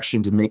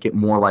direction to make it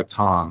more like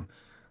Tom.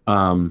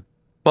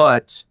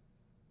 But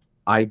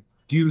I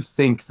do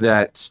think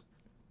that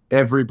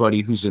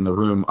everybody who's in the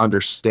room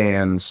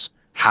understands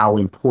how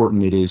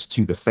important it is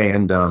to the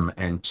fandom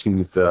and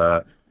to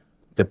the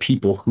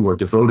people who are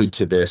devoted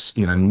to this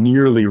in a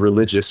nearly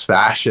religious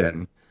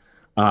fashion.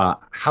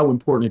 How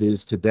important it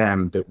is to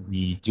them that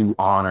we do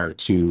honor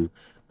to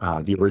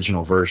the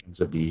original versions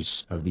of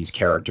these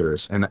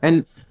characters,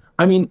 and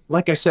I mean,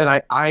 like I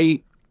said,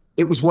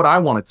 it was what I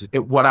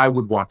what I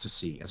would want to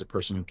see as a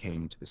person who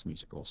came to this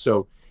musical.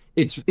 So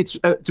it's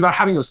about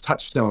having those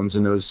touchstones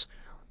and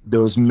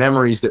those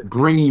memories that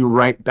bring you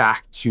right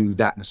back to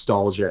that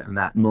nostalgia and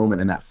that moment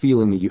and that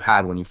feeling that you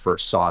had when you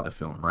first saw the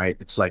film. Right?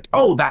 It's like,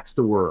 oh, that's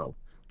the world.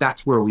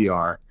 That's where we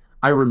are.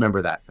 I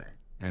remember that thing,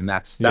 and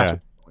that's.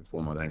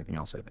 For more than anything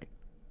else, I think.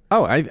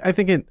 Oh, I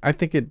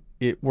think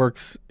it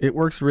works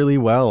really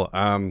well.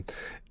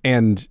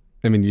 And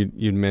I mean,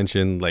 you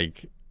mentioned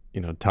like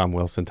Tom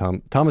Wilson,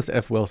 Thomas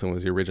F. Wilson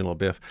was the original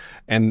Biff,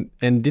 and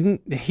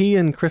didn't he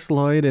and Chris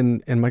Lloyd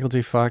and Michael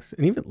J. Fox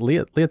and even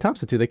Leah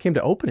Thompson too? They came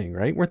to opening,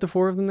 right? Weren't the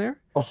four of them there?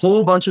 A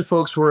whole bunch of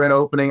folks were at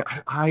opening.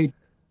 I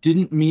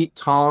didn't meet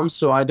Tom,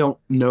 so I don't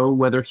know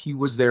whether he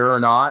was there or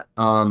not.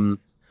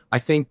 I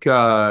think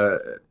there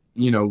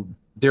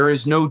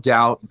is no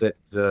doubt that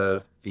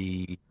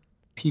the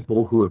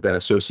people who have been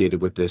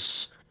associated with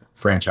this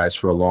franchise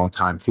for a long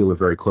time feel a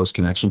very close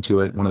connection to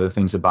it. One of the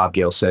things that Bob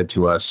Gale said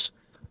to us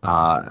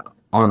on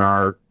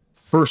our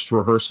first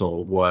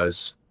rehearsal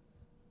was,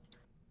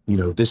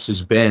 this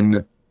has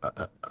been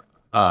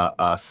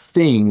a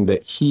thing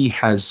that he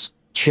has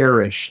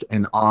cherished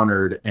and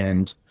honored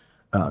and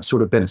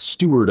sort of been a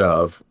steward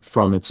of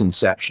from its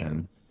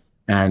inception.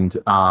 And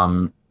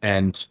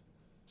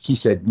he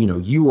said,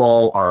 you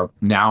all are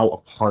now a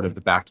part of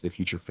the Back to the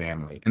Future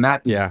family. And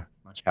that is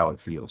much how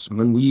it feels.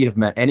 When we have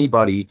met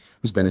anybody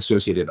who's been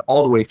associated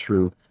all the way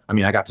through, I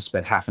mean, I got to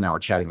spend half an hour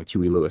chatting with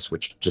Huey Lewis,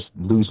 which just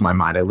blew my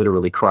mind. I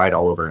literally cried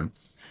all over him.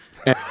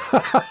 And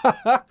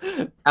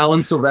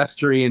Alan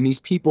Silvestri and these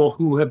people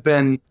who have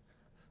been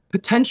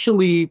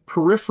potentially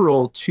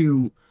peripheral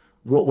to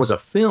what was a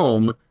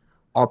film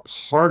are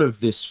part of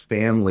this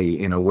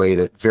family in a way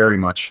that very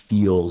much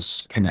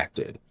feels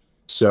connected.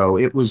 So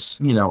it was,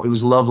 it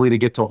was lovely to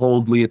get to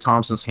hold Leah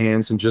Thompson's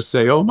hands and just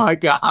say, "Oh my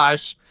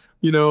gosh,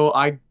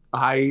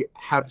 I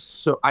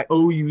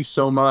owe you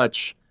so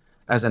much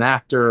as an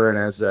actor and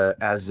as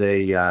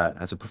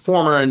a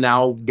performer, and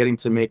now getting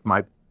to make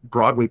my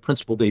Broadway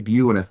principal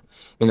debut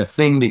in a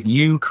thing that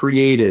you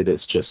created.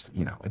 It's just,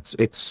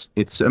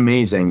 it's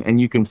amazing, and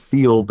you can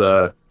feel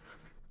the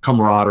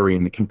camaraderie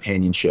and the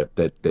companionship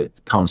that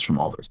comes from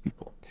all those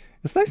people."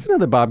 It's nice to know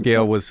that Bob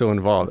Gale was so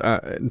involved.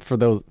 For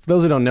those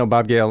who don't know,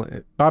 Bob Gale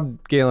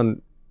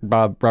and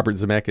Robert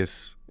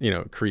Zemeckis,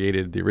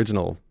 created the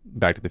original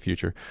Back to the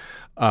Future.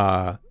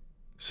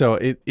 So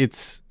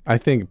it's I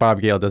think Bob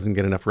Gale doesn't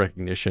get enough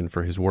recognition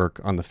for his work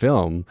on the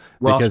film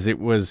because it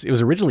was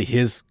originally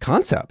his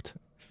concept.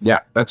 Yeah,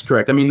 that's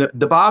correct. I mean,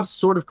 the Bobs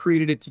sort of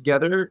created it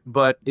together,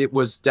 but it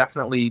was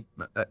definitely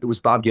it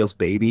was Bob Gale's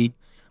baby.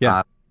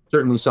 Yeah,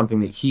 certainly something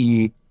that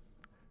he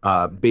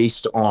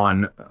based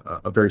on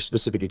a very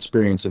specific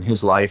experience in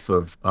his life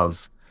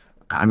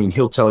I mean,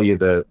 he'll tell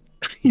you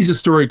he's a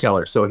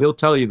storyteller, so he'll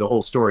tell you the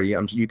whole story.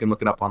 You can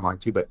look it up online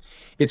too, but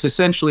it's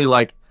essentially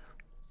like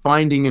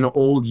finding an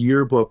old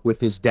yearbook with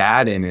his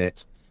dad in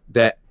it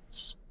that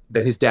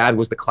his dad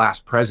was the class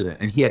president,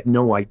 and he had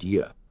no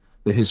idea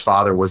that his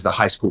father was the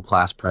high school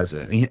class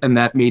president. And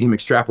that made him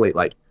extrapolate,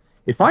 like,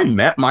 if I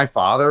met my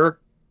father,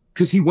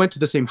 because he went to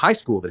the same high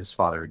school that his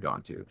father had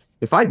gone to.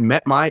 If I'd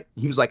met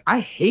he was like, I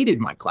hated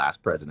my class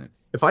president.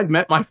 If I'd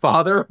met my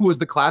father, who was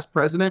the class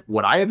president,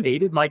 would I have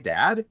hated my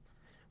dad?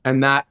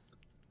 And that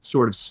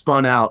sort of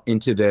spun out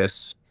into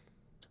this,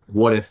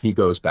 what if he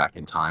goes back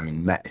in time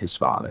and met his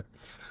father?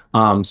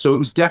 So it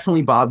was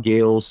definitely Bob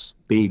Gale's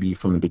baby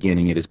from the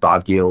beginning. It is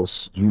Bob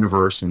Gale's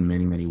universe in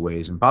many, many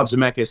ways. And Bob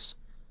Zemeckis,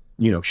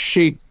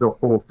 shaped the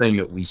whole thing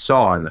that we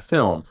saw in the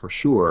film for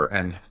sure.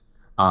 And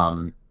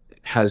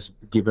has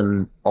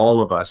given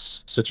all of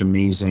us such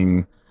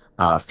amazing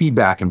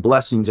feedback and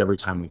blessings every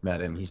time we've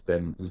met him. He's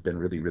been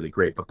really, really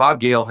great. But Bob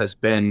Gale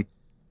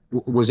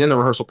was in the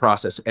rehearsal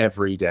process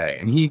every day,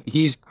 and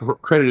he's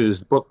credited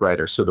as the book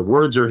writer. So the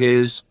words are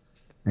his,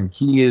 and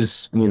he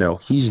is,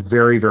 he's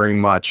very, very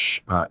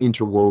much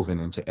interwoven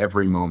into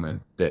every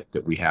moment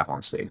that we have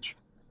on stage.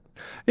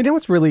 You know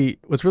what's really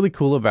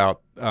cool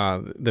about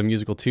the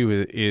musical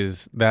too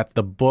is that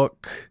the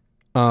book,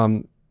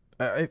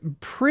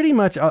 pretty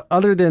much,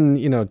 other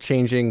than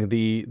changing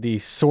the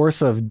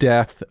source of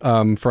death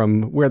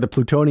from where the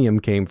plutonium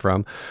came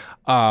from,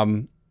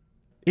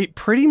 it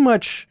pretty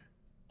much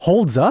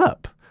holds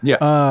up.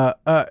 Yeah.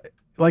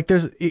 Like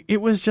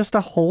it was just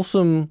a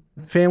wholesome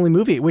family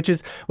movie, which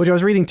I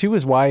was reading too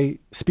is why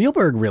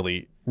Spielberg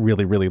really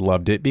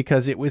loved it,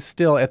 because it was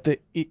still at the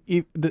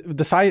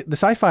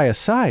sci-fi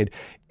aside,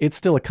 it's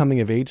still a coming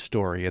of age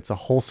story. It's a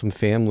wholesome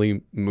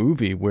family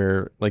movie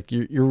where like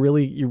you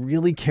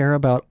really care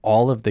about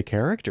all of the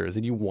characters,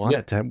 and you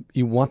want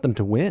them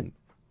to win.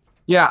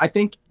 Yeah, I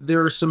think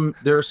there are some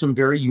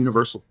very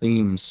universal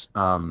themes.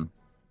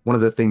 One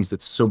of the things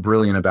that's so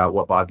brilliant about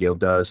what Bob Gale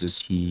does is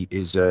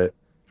he's a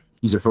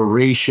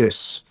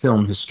voracious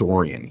film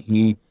historian.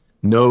 He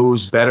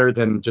knows better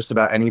than just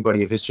about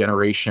anybody of his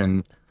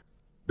generation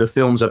the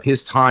films of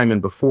his time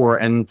and before,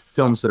 and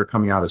films that are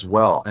coming out as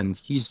well. And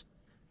he's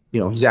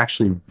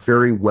actually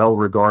very well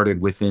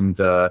regarded within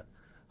the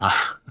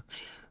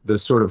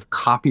sort of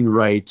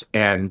copyright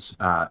and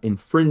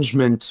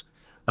infringement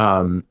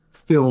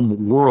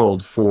film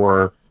world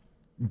for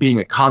being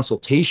a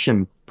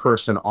consultation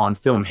person on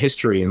film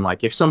history. And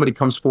like, if somebody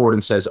comes forward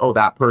and says, "Oh,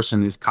 that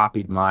person has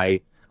copied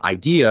my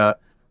idea,"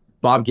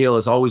 Bob Gale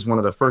is always one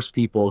of the first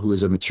people who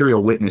is a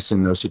material witness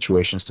in those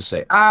situations to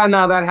say,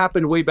 no, that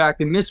happened way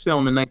back in this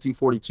film in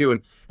 1942.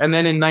 And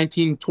then in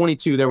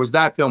 1922, there was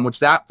that film, which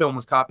that film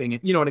was copying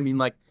it. You know what I mean?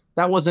 Like,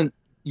 that wasn't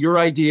your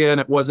idea and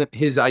it wasn't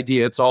his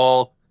idea. It's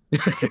all,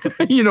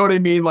 you know what I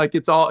mean? Like,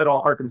 it all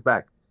harkens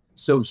back.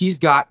 So he's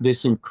got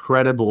this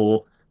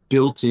incredible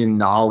built-in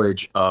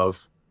knowledge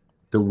of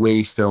the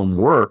way film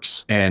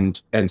works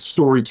and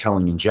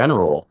storytelling in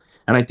general.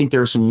 And I think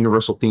there are some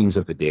universal themes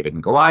of the David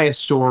and Goliath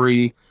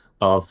story,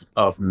 of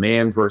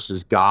man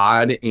versus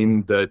God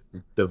in the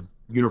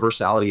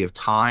universality of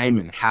time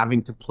and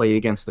having to play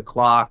against the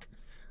clock.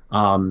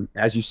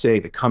 As you say,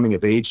 the coming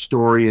of age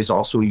story is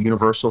also a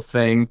universal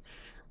thing.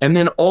 And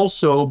then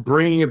also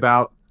bringing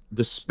about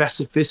the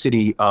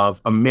specificity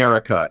of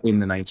America in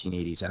the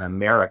 1980s and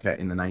America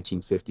in the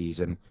 1950s,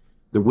 and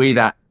the way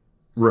that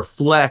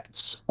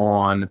reflects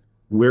on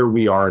where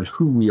we are and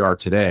who we are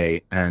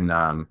today. And,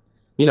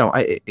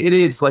 it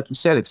is, like you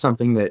said, it's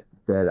something that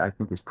I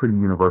think is pretty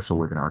universal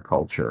within our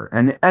culture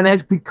and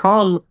has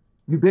become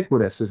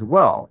ubiquitous as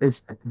well.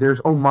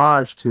 There's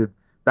homage to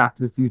Back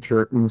to the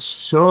Future in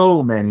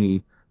so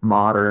many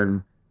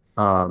modern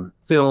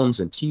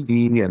films and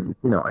TV, and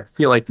I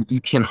feel like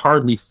you can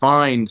hardly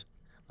find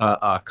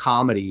a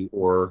comedy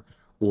or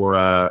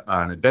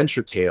an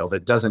adventure tale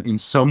that doesn't in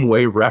some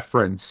way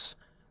reference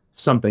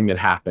something that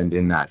happened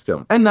in that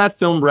film. And that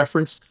film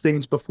referenced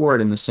things before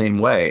it in the same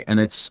way, and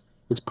it's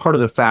part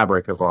of the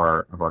fabric of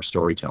our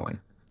storytelling.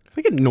 I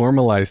think it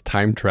normalized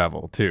time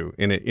travel too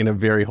in a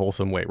very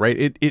wholesome way,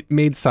 right? It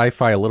made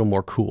sci-fi a little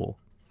more cool.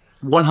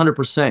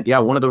 100%. Yeah,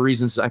 one of the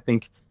reasons I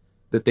think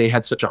that they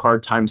had such a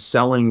hard time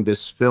selling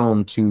this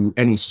film to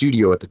any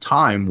studio at the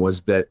time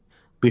was that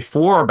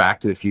before Back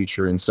to the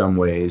Future, in some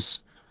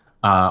ways,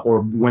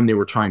 or when they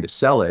were trying to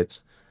sell it,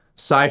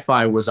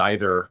 sci-fi was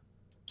either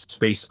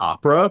space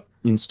opera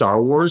in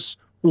Star Wars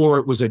or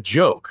it was a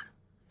joke.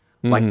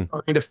 Like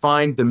trying to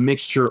find the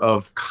mixture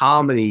of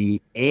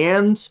comedy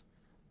and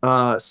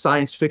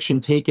science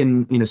fiction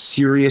taken in a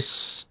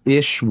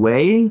serious-ish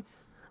way.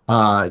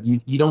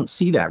 You don't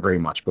see that very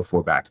much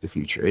before Back to the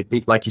Future.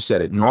 It like you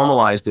said, it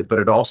normalized it, but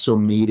it also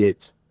made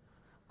it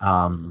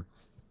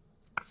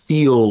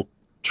feel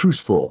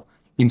truthful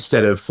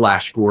instead of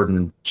Flash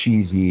Gordon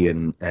cheesy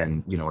and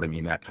you know what I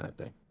mean, that kind of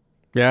thing.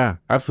 Yeah,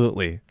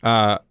 absolutely.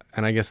 And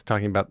I guess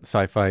talking about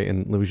sci-fi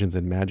and illusions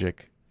and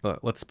magic,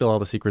 let's spill all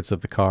the secrets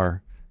of the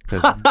car.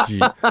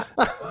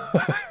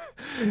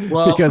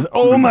 Well, because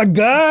oh my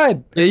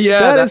god, yeah,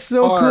 that is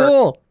so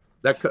cool.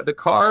 The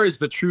car is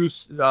the true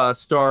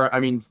star. I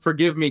mean,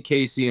 forgive me,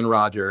 Casey and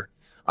Roger.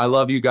 I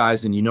love you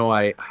guys, and you know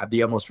I have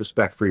the utmost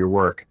respect for your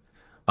work.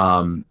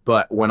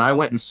 But when I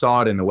went and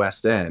saw it in the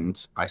West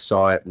End, I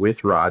saw it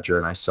with Roger,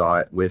 and I saw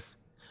it with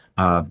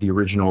the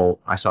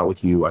original. I saw it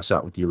with you. I saw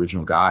it with the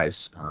original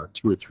guys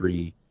 2 or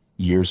 3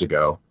 years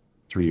ago.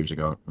 3 years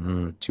ago,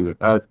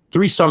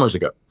 3 summers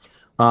ago.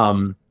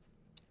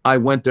 I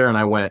went there and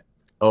I went,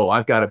 oh,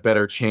 I've got a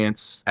better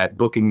chance at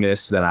booking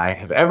this than I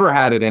have ever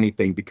had at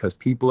anything because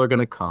people are going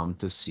to come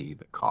to see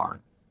the car.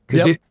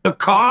 Because it's the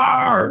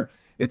car.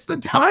 It's the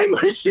time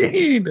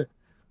machine.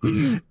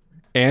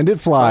 And it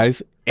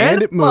flies.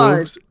 And it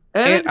moves.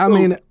 And I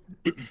mean,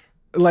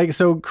 like,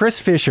 so Chris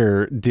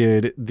Fisher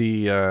did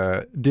the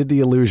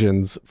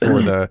illusions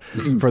for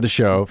the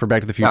show for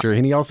Back to the Future,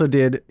 and he also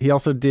did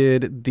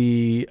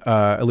the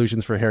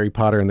illusions for Harry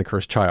Potter and the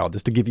Cursed Child,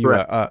 just to give you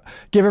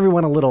give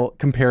everyone a little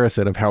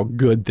comparison of how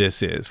good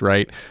this is,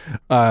 right?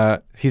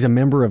 He's a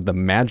member of the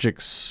Magic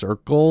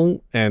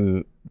Circle,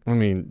 and I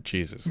mean,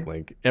 Jesus,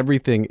 like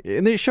everything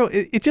in the show,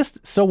 it's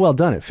just so well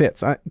done. It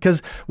fits.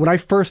 Because when I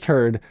first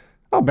heard,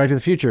 oh, Back to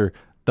the Future,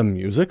 the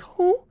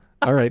musical.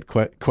 All right,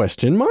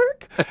 question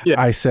mark?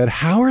 Yeah. I said,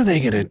 how are they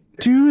going to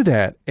do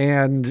that?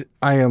 And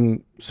I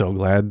am so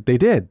glad they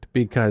did,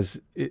 because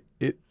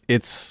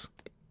it's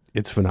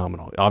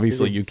phenomenal.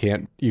 Obviously, you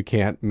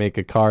can't make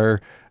a car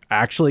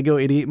actually go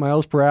 88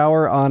 miles per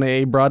hour on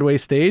a Broadway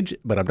stage,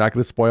 but I'm not going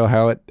to spoil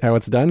how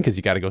it's done because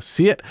you got to go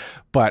see it.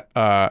 But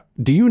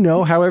do you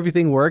know how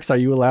everything works? Are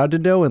you allowed to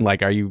know? And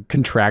like, are you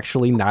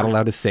contractually not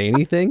allowed to say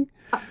anything?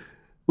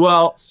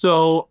 Well,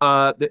 so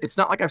it's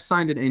not like I've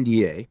signed an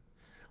NDA.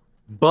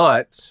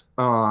 But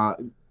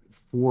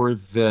for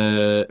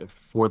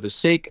the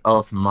sake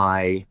of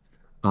my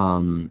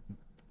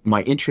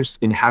my interest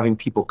in having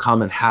people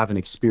come and have an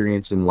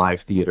experience in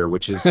live theater,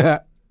 which is,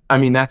 I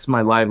mean, that's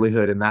my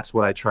livelihood and that's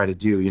what I try to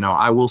do. You know,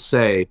 I will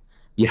say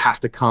you have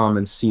to come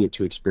and see it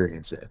to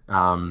experience it.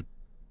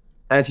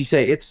 As you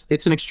say,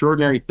 it's an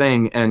extraordinary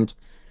thing, and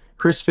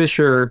Chris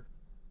Fisher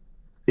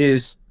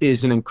is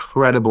an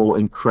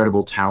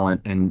incredible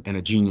talent and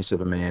a genius of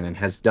a man, and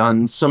has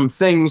done some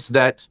things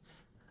that,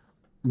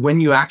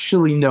 when you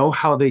actually know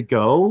how they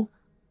go,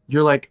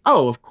 you're like,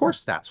 oh, of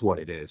course that's what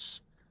it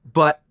is.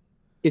 But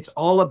it's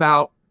all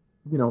about,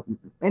 you know,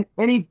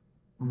 any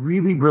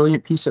really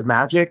brilliant piece of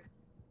magic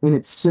in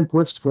its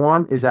simplest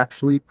form is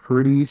actually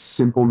pretty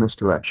simple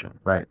misdirection,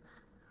 right?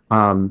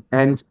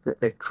 And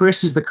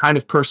Chris is the kind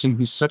of person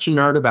who's such a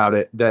nerd about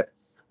it that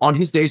on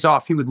his days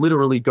off, he would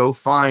literally go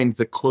find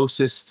the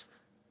closest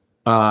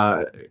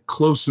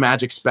close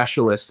magic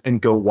specialist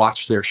and go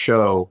watch their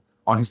show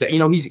on his day. You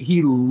know,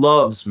 he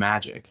loves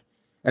magic.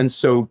 And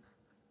so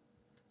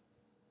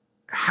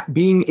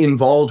being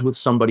involved with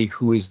somebody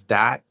who is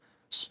that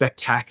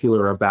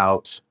spectacular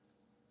about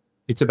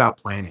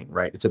planning,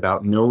 right? It's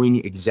about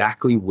knowing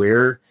exactly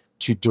where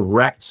to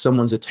direct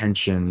someone's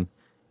attention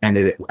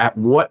and at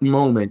what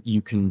moment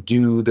you can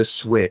do the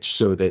switch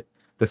so that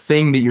the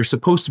thing that you're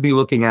supposed to be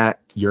looking at,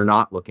 you're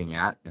not looking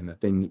at, and the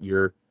thing that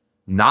you're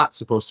not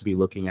supposed to be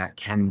looking at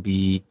can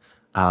be,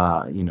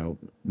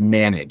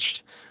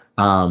 managed.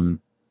 And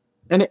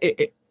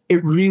it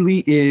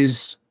really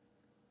is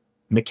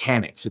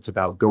mechanics. It's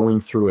about going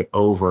through it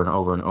over and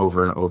over and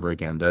over and over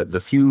again.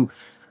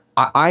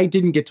 I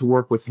didn't get to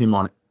work with him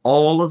on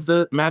all of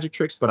the magic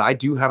tricks, but I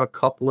do have a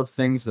couple of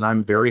things that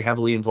I'm very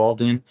heavily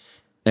involved in.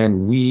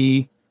 And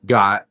we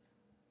got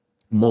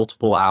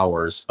multiple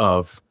hours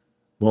of,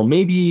 well,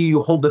 maybe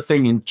you hold the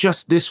thing in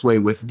just this way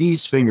with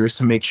these fingers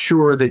to make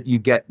sure that you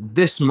get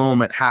this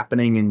moment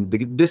happening and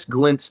this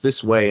glints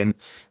this way, and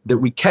that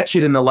we catch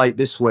it in the light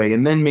this way,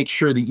 and then make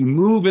sure that you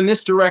move in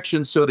this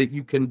direction so that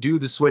you can do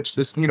the switch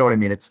this, you know what I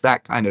mean? It's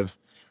that kind of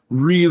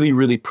really,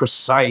 really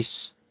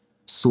precise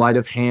sleight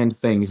of hand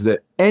things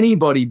that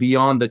anybody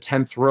beyond the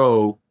 10th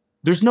row,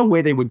 there's no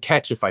way they would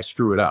catch if I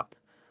screw it up.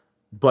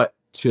 But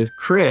to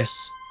Chris,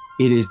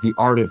 it is the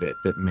art of it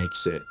that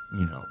makes it,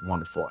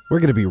 wonderful. We're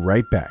going to be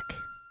right back.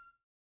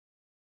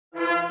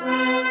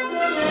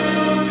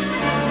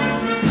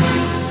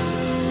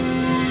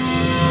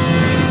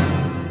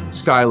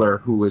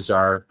 Skylar, who was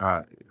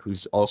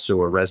who's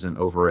also a resident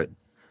over at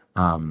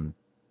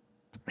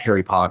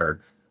Harry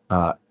Potter,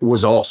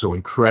 was also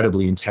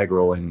incredibly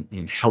integral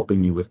in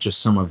helping me with just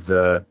some of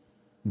the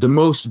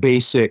most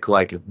basic,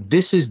 like,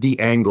 this is the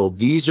angle,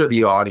 these are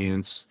the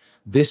audience,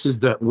 this is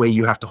the way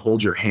you have to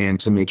hold your hand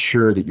to make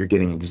sure that you're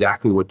getting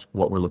exactly what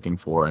we're looking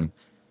for, and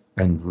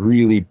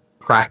really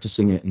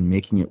practicing it and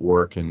making it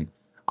work. And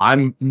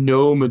I'm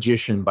no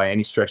magician by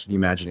any stretch of the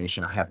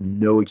imagination. I have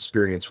no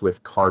experience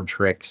with card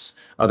tricks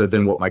other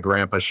than what my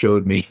grandpa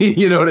showed me.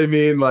 You know what I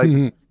mean? Like,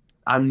 Mhm.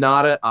 I'm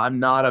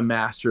not a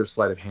master of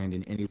sleight of hand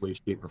in any way,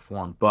 shape, or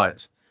form.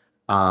 But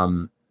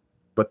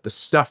the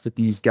stuff that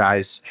these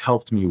guys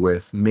helped me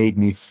with made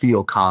me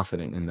feel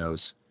confident in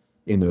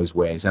those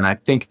ways. And I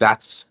think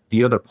that's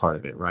the other part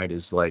of it, right?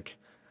 Is like,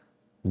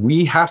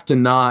 you have to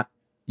not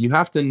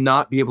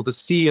be able to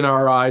see in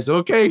our eyes,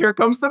 okay, here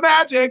comes the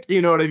magic.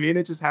 You know what I mean?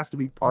 It just has to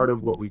be part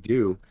of what we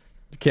do.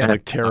 You can't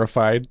look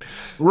terrified.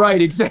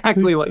 Right,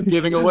 exactly. Like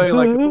giving away,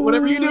 like,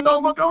 whatever you do,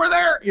 don't look over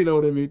there. You know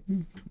what I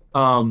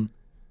mean?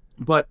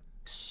 But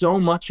so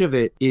much of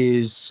it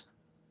is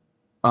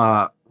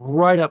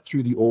right up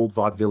through the old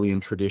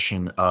vaudevillian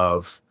tradition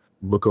of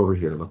look over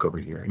here, look over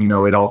here. You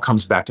know, it all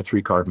comes back to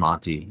 3-card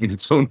Monty in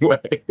its own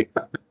way.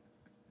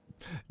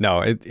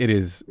 No, it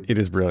is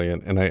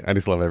brilliant, and I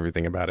just love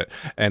everything about it.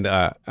 And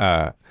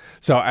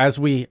so as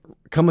we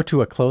come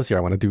to a close here,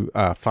 I want to do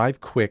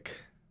 5 quick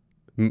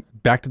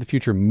Back to the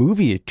Future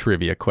movie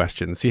trivia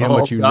questions. See how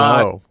much you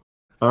know.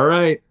 All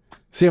right.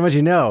 See how much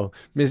you know,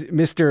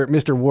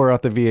 Mr. wore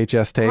out the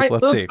VHS tape.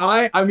 Let's see.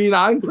 I mean,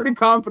 I'm pretty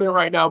confident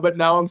right now, but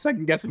now I'm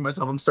second guessing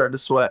myself. I'm starting to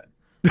sweat.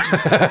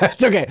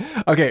 It's okay.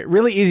 Okay,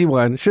 really easy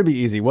one. Should be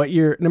easy.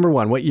 Number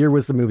one, what year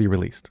was the movie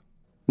released?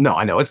 No,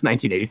 I know. It's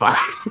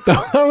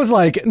 1985. I was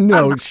like,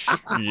 no shit.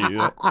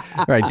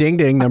 All right, ding,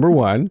 ding, number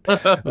one.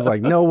 I was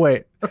like, no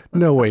way.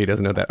 No way he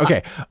doesn't know that.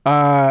 Okay.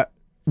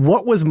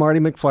 What was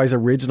Marty McFly's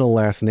original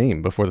last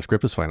name before the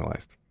script was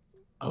finalized?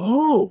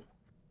 Oh,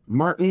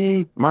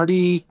 Marty.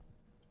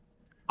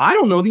 I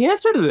don't know the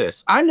answer to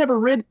this. I've never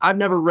read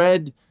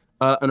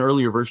an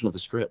earlier version of the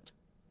script.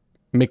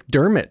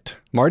 McDermott.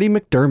 Marty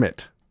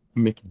McDermott.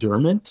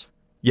 McDermott?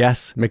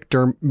 Yes,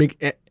 McDermott.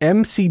 McDormott.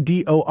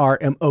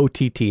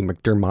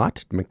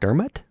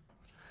 McDermott.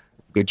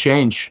 Good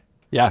change.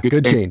 Yeah,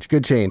 good change.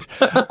 Good change.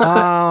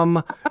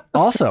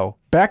 Also,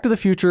 Back to the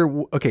Future.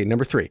 Okay,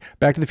 number 3.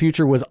 Back to the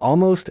Future was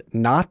almost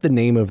not the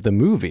name of the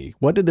movie.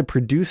 What did the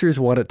producers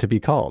want it to be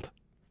called?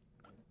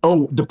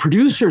 Oh, the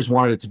producers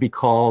wanted it to be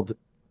called,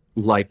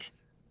 like,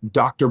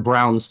 Dr.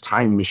 Brown's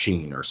Time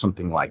Machine or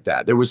something like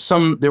that. There was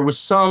some.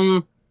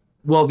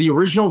 Well, the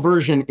original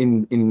version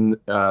in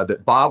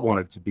that Bob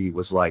wanted to be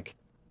was like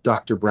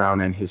Dr. Brown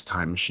and his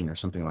Time Machine or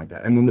something like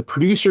that. And then the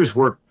producers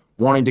were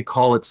wanting to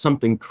call it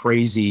something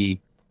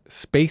crazy.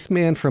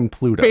 Spaceman from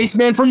Pluto.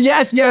 Spaceman from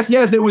yes.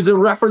 It was a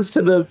reference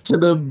to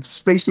the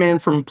Spaceman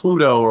from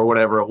Pluto or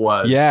whatever it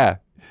was. Yeah.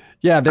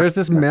 There's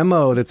this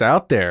memo that's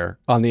out there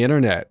on the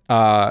internet.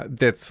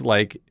 That's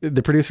like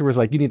the producer was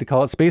like, you need to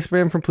call it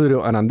Spaceman from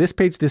Pluto, and on this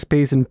page,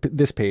 and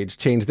this page,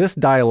 change this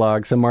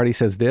dialogue. So Marty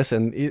says this,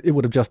 and it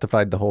would have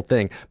justified the whole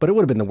thing. But it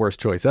would have been the worst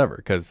choice ever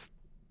because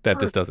that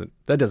just doesn't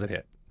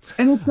hit.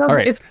 And it doesn't.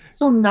 Right. It's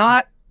also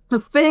not the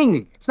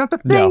thing. It's not the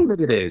thing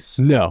that it is.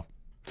 No.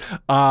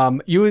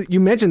 You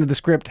mentioned that the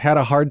script had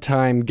a hard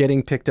time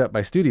getting picked up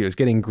by studios,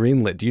 getting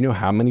greenlit. Do you know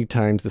how many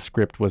times the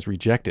script was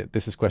rejected?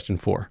 This is question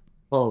 4.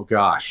 Oh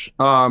gosh.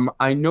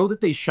 I know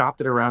that they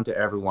shopped it around to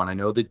everyone. I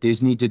know that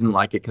Disney didn't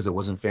like it because it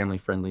wasn't family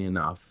friendly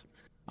enough.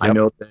 Yep. I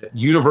know that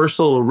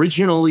Universal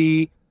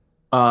originally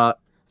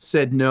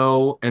said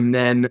no, and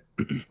then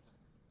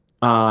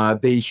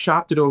they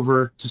shopped it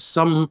over to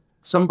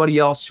somebody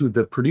else who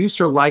the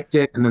producer liked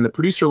it, and then the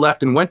producer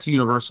left and went to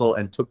Universal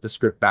and took the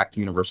script back to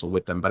Universal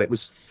with them. But it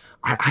was,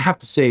 I have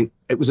to say,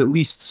 it was at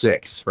least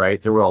 6,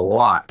 right? There were a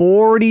lot.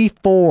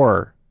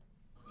 44.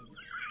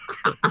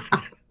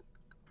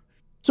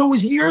 So it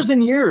was years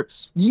and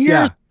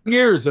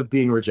years of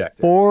being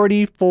rejected.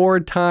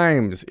 44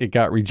 times it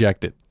got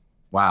rejected.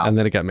 Wow. And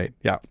then it got made.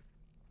 Yeah.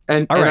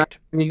 And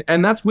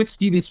that's with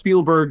Steven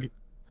Spielberg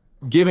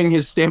giving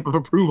his stamp of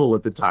approval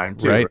at the time,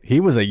 too. Right. He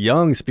was a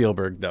young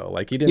Spielberg, though.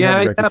 Like, he didn't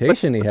have the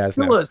reputation he has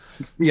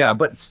now.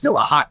 But still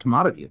a hot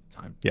commodity at the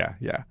time. Yeah.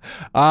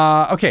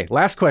 Okay,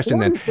 last question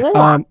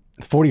then.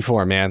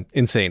 44, man.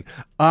 Insane.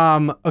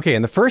 Okay,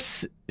 in the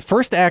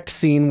first act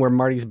scene where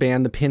Marty's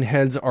band, the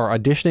Pinheads, are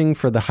auditioning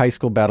for the high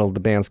school Battle of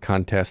the Bands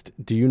contest,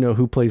 do you know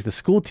who plays the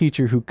school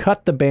teacher who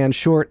cut the band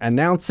short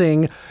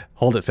announcing,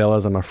 "Hold it,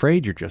 fellas, I'm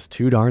afraid you're just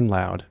too darn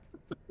loud"?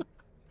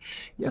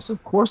 Yes,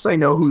 of course I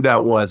know who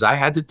that was.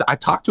 I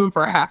talked to him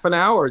for half an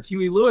hour. It's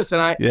Huey Lewis,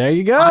 and there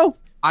you go.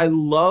 I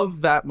love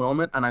that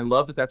moment, and I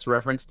love that that's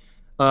referenced.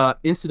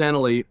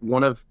 Incidentally,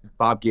 one of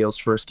Bob Gale's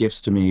first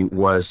gifts to me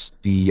was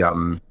the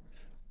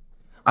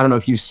I don't know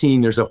if you've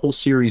seen, there's a whole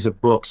series of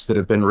books that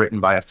have been written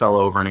by a fellow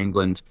over in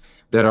England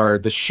that are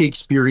the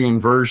Shakespearean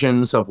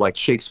versions of like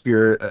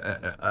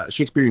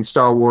Shakespearean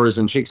Star Wars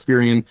and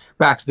Shakespearean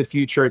Back to the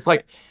Future. It's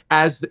like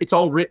as it's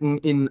all written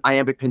in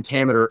iambic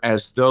pentameter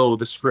as though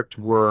the script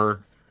were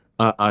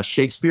a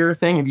Shakespeare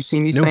thing. Have you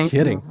seen these No things?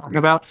 kidding. I'm talking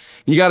about?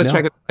 You got to No.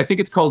 check it. I think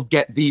it's called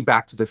Get Thee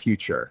Back to the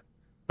Future.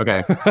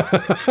 Okay.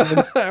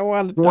 I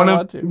want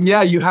to.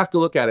 Yeah, you have to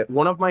look at it.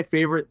 One of my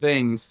favorite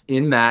things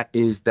in that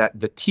is that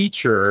the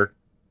teacher,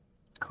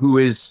 who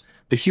is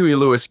the Huey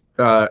Lewis,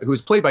 who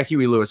is played by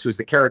Huey Lewis, who is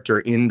the character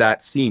in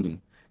that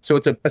scene. So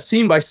it's a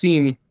scene by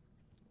scene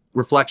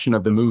reflection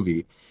of the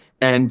movie,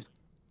 and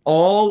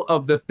all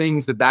of the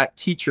things that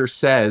teacher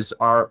says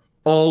are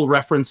all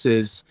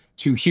references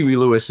to Huey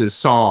Lewis's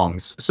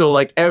songs. So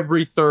like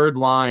every third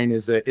line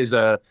is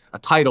a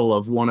title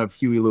of one of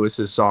Huey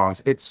Lewis's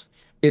songs. It's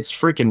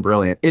freaking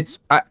brilliant.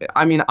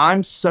 I mean,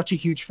 I'm such a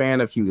huge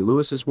fan of Huey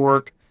Lewis's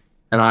work,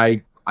 and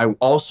I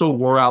also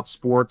wore out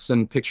Sports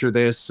and Picture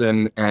This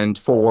and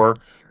Four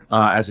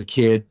as a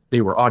kid.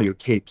 They were audio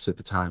tapes at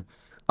the time.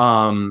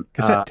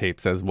 Cassette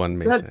tapes, as one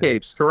may Cassette say.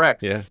 tapes,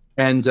 correct. Yeah.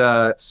 And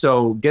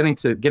so getting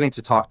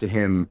to talk to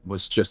him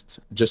was just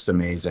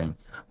amazing.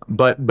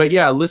 But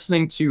yeah,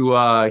 listening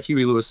to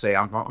Huey Lewis say,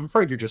 I'm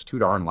afraid you're just too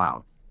darn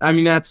loud. I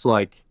mean, that's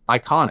like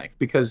iconic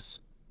because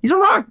he's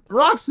a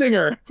rock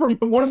singer from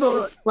one of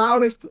the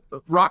loudest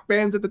rock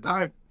bands at the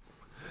time.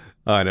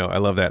 Oh, I know. I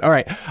love that. All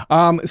right.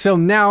 So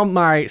now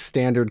my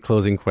standard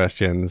closing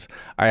questions.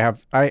 I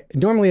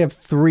normally have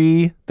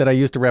 3 that I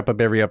use to wrap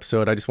up every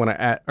episode. I just want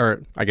to add,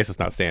 or I guess it's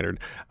not standard,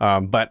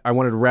 but I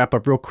wanted to wrap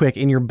up real quick.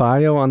 In your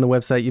bio on the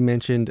website, you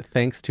mentioned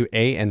thanks to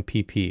A and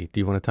PP. Do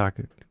you want to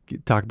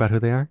talk about who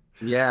they are?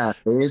 Yeah,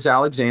 he is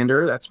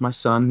Alexander. That's my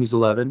son, who's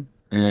 11.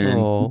 And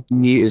Aw.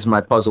 he is my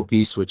puzzle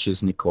piece, which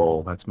is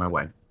Nicole. That's my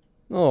wife.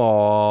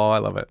 Oh, I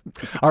love it.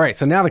 All right.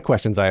 So now the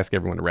questions I ask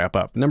everyone to wrap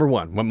up. Number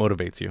 1, what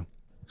motivates you?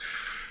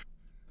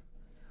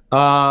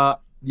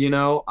 You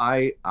know,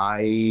 I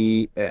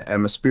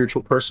am a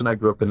spiritual person. I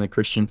grew up in the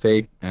Christian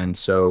faith, and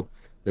so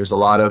there's a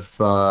lot of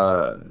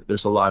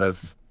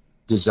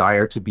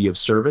desire to be of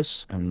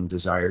service and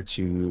desire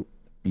to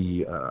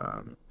be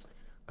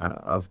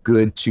of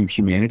good to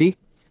humanity.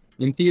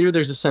 In theater,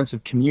 there's a sense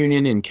of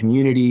communion and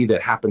community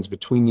that happens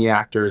between the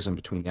actors and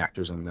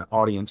the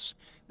audience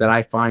that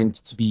I find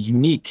to be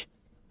unique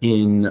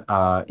in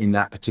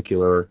that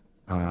particular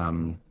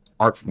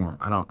art form.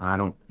 I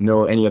don't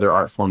know any other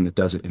art form that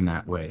does it in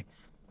that way,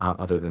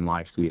 other than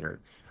live theater.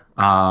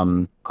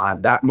 That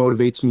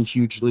motivates me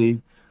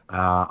hugely.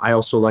 I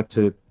also like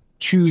to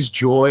choose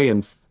joy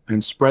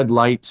and spread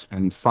light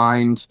and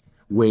find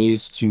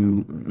ways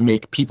to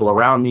make people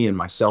around me and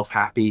myself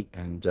happy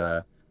and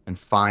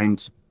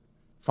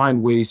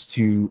find ways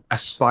to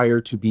aspire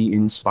to be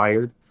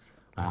inspired.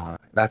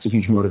 That's a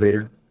huge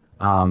motivator.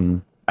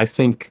 I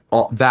think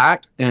all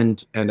that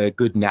and a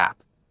good nap.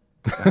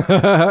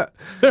 My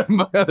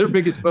other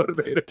biggest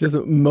motivator. Just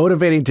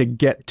motivating to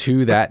get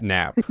to that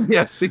nap.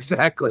 Yes,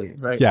 exactly.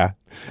 Right. Yeah.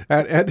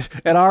 At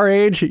our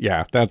age,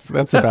 yeah, that's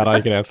about all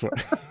you can ask for.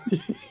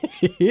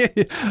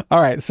 All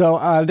right.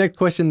 So next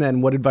question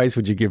then, what advice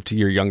would you give to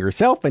your younger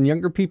self and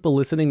younger people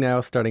listening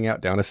now starting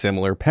out down a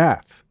similar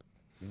path?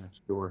 Yeah,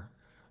 sure.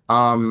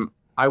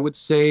 I would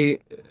say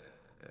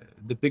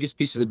the biggest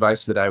piece of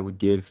advice that I would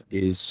give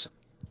is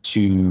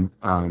to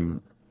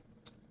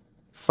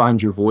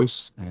find your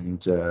voice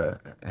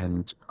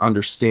and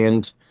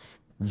understand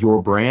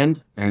your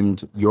brand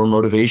and your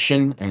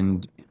motivation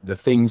and the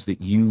things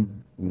that you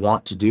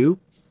want to do.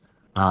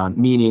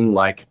 Meaning,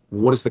 like,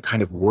 what is the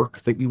kind of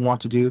work that you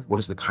want to do? What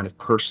is the kind of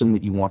person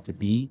that you want to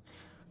be?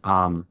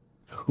 So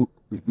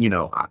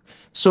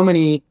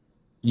many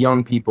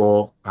young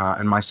people,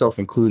 and myself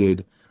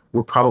included,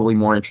 were probably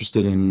more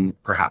interested in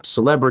perhaps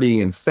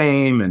celebrity and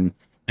fame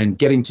and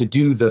getting to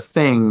do the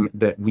thing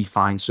that we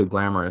find so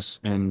glamorous.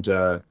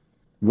 And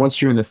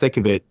once you're in the thick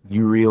of it,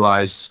 you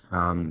realize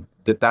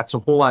that that's a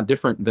whole lot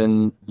different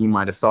than you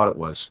might have thought it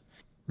was.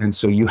 And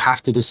so you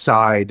have to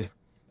decide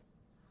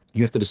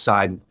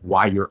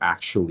why you're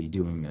actually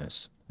doing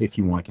this if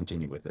you want to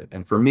continue with it.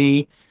 And for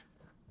me,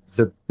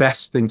 the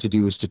best thing to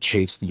do is to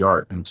chase the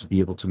art and to be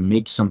able to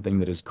make something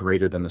that is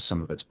greater than the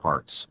sum of its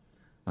parts.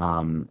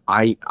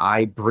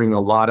 I bring a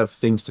lot of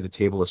things to the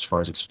table as far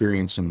as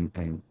experience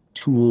and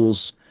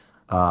tools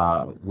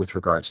with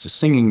regards to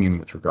singing and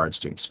with regards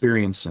to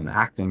experience and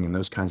acting and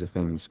those kinds of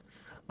things.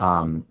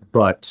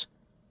 But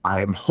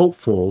I am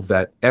hopeful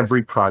that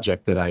every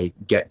project that I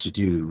get to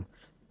do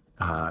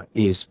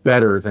is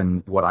better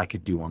than what I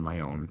could do on my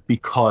own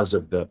because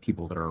of the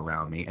people that are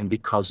around me and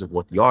because of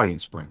what the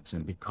audience brings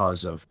and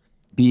because of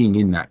being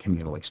in that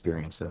communal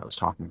experience that I was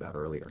talking about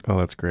earlier. Oh,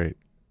 that's great.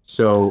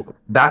 So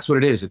that's what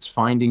it is. It's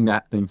finding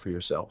that thing for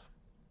yourself.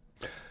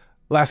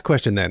 Last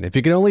question then. If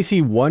you could only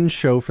see one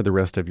show for the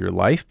rest of your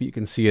life, but you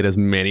can see it as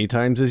many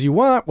times as you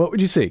want, what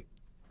would you see?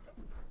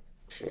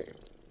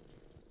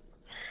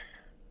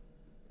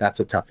 That's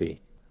a toughie.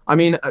 I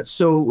mean,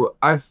 so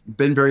I've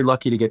been very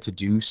lucky to get to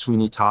do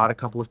Sweeney Todd a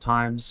couple of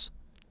times,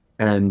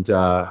 and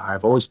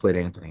I've always played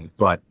Anthony.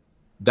 But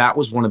that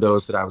was one of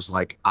those that I was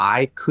like,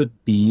 I could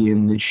be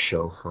in this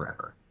show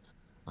forever.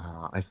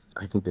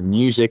 I think the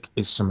music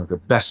is some of the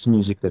best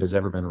music that has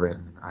ever been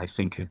written. I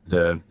think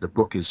the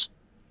book is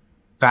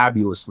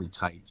fabulously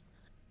tight.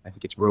 I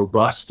think it's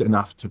robust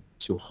enough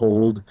to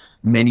hold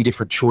many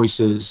different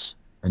choices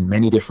and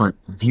many different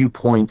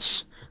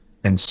viewpoints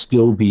and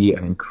still be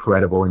an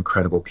incredible,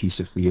 incredible piece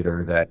of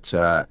theater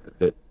that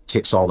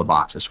ticks all the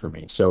boxes for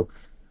me. So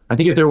I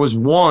think if there was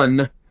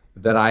one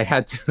that I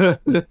had to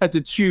had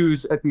to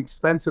choose at the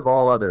expense of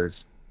all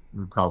others, it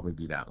would probably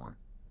be that one.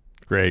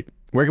 Great.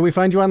 Where can we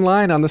find you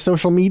online on the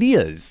social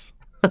medias?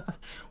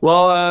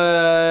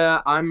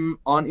 Well, I'm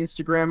on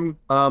Instagram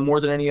more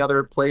than any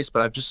other place,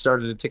 but I've just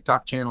started a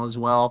TikTok channel as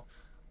well.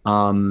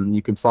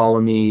 You can follow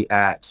me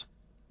at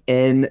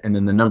N and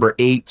then the number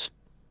 8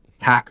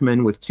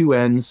 Hackmann with 2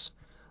 N's.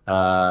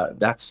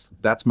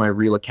 That's my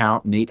real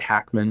account, Nate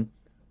Hackmann.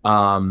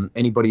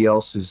 Anybody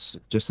else is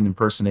just an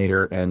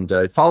impersonator, and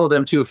follow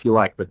them too if you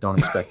like, but don't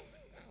expect.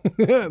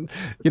 You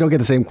don't get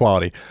the same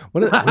quality.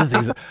 One of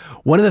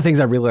the things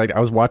I really liked, I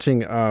was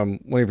watching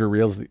one of your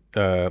reels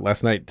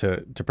last night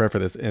to prep for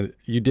this, and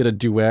you did a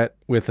duet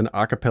with an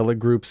a cappella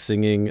group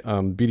singing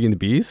Beauty and the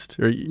Beast.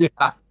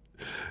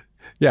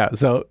 Yeah.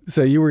 So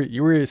you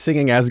were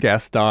singing as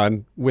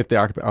Gaston with the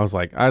acapella. I was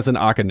like, as an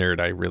Aka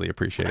nerd, I really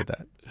appreciated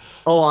that.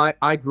 Oh,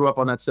 I grew up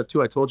on that stuff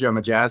too. I told you I'm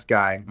a jazz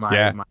guy.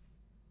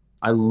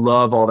 I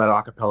love all that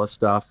acapella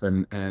stuff,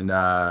 and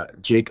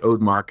Jake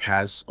Odemark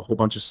has a whole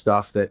bunch of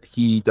stuff that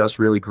he does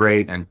really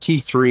great. And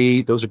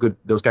T3, those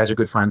guys are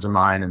good friends of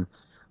mine, and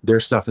their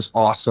stuff is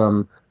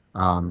awesome.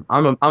 I'm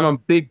a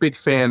big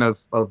fan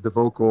of the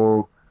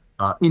vocal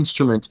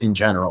instrument in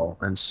general,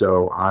 and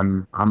so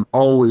I'm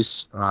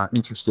always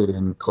interested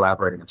in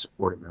collaborating and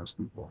supporting those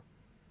people.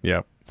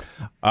 Yeah.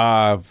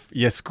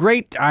 Yes,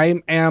 great.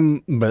 I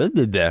am. Blah,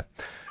 blah, blah.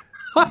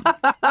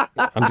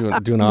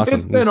 I'm doing awesome.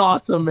 It's been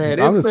awesome, man.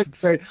 It's been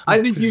great.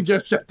 I think you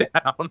just shut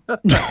down.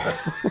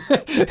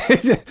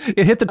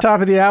 It hit the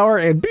top of the hour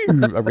and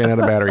boom, I ran out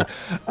of battery.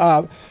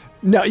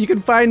 No, you can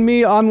find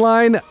me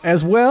online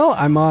as well.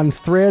 I'm on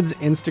Threads,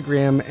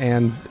 Instagram,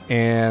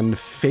 and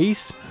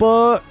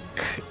Facebook,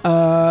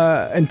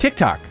 and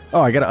TikTok.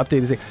 Oh, I got to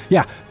update this thing.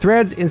 Yeah,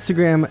 Threads,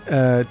 Instagram,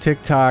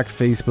 TikTok,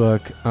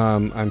 Facebook.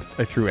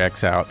 I threw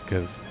X out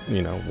because,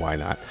 why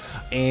not?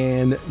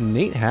 And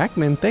Nate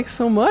Hackmann, thanks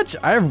so much.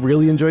 I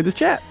really enjoyed this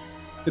chat.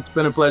 It's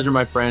been a pleasure,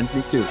 my friend.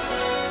 Me too.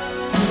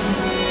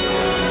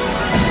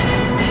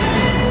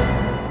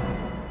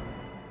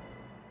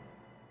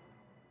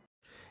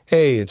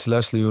 Hey, it's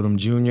Leslie Odom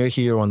Jr.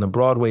 here on the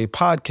Broadway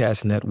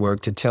Podcast Network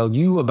to tell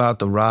you about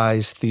the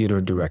Rise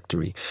Theater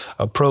Directory,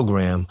 a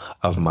program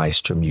of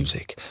Maestro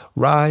Music.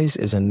 Rise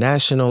is a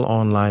national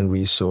online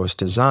resource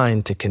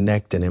designed to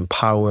connect and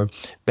empower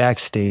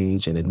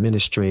backstage and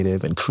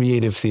administrative and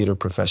creative theater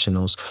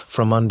professionals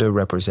from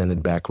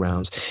underrepresented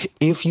backgrounds.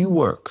 If you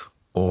work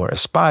or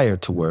aspire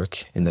to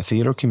work in the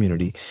theater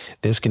community,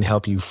 this can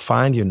help you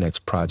find your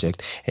next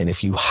project. And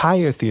if you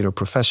hire theater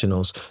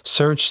professionals,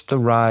 search the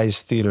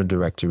Rise Theater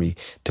Directory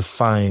to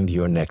find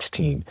your next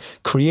team.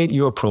 Create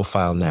your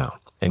profile now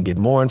and get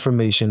more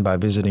information by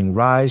visiting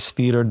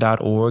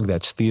risetheater.org.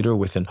 That's theater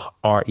with an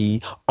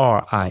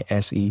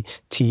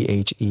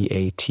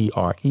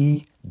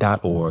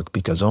RERISETHEATRE.org,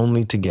 because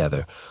only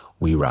together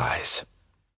we rise.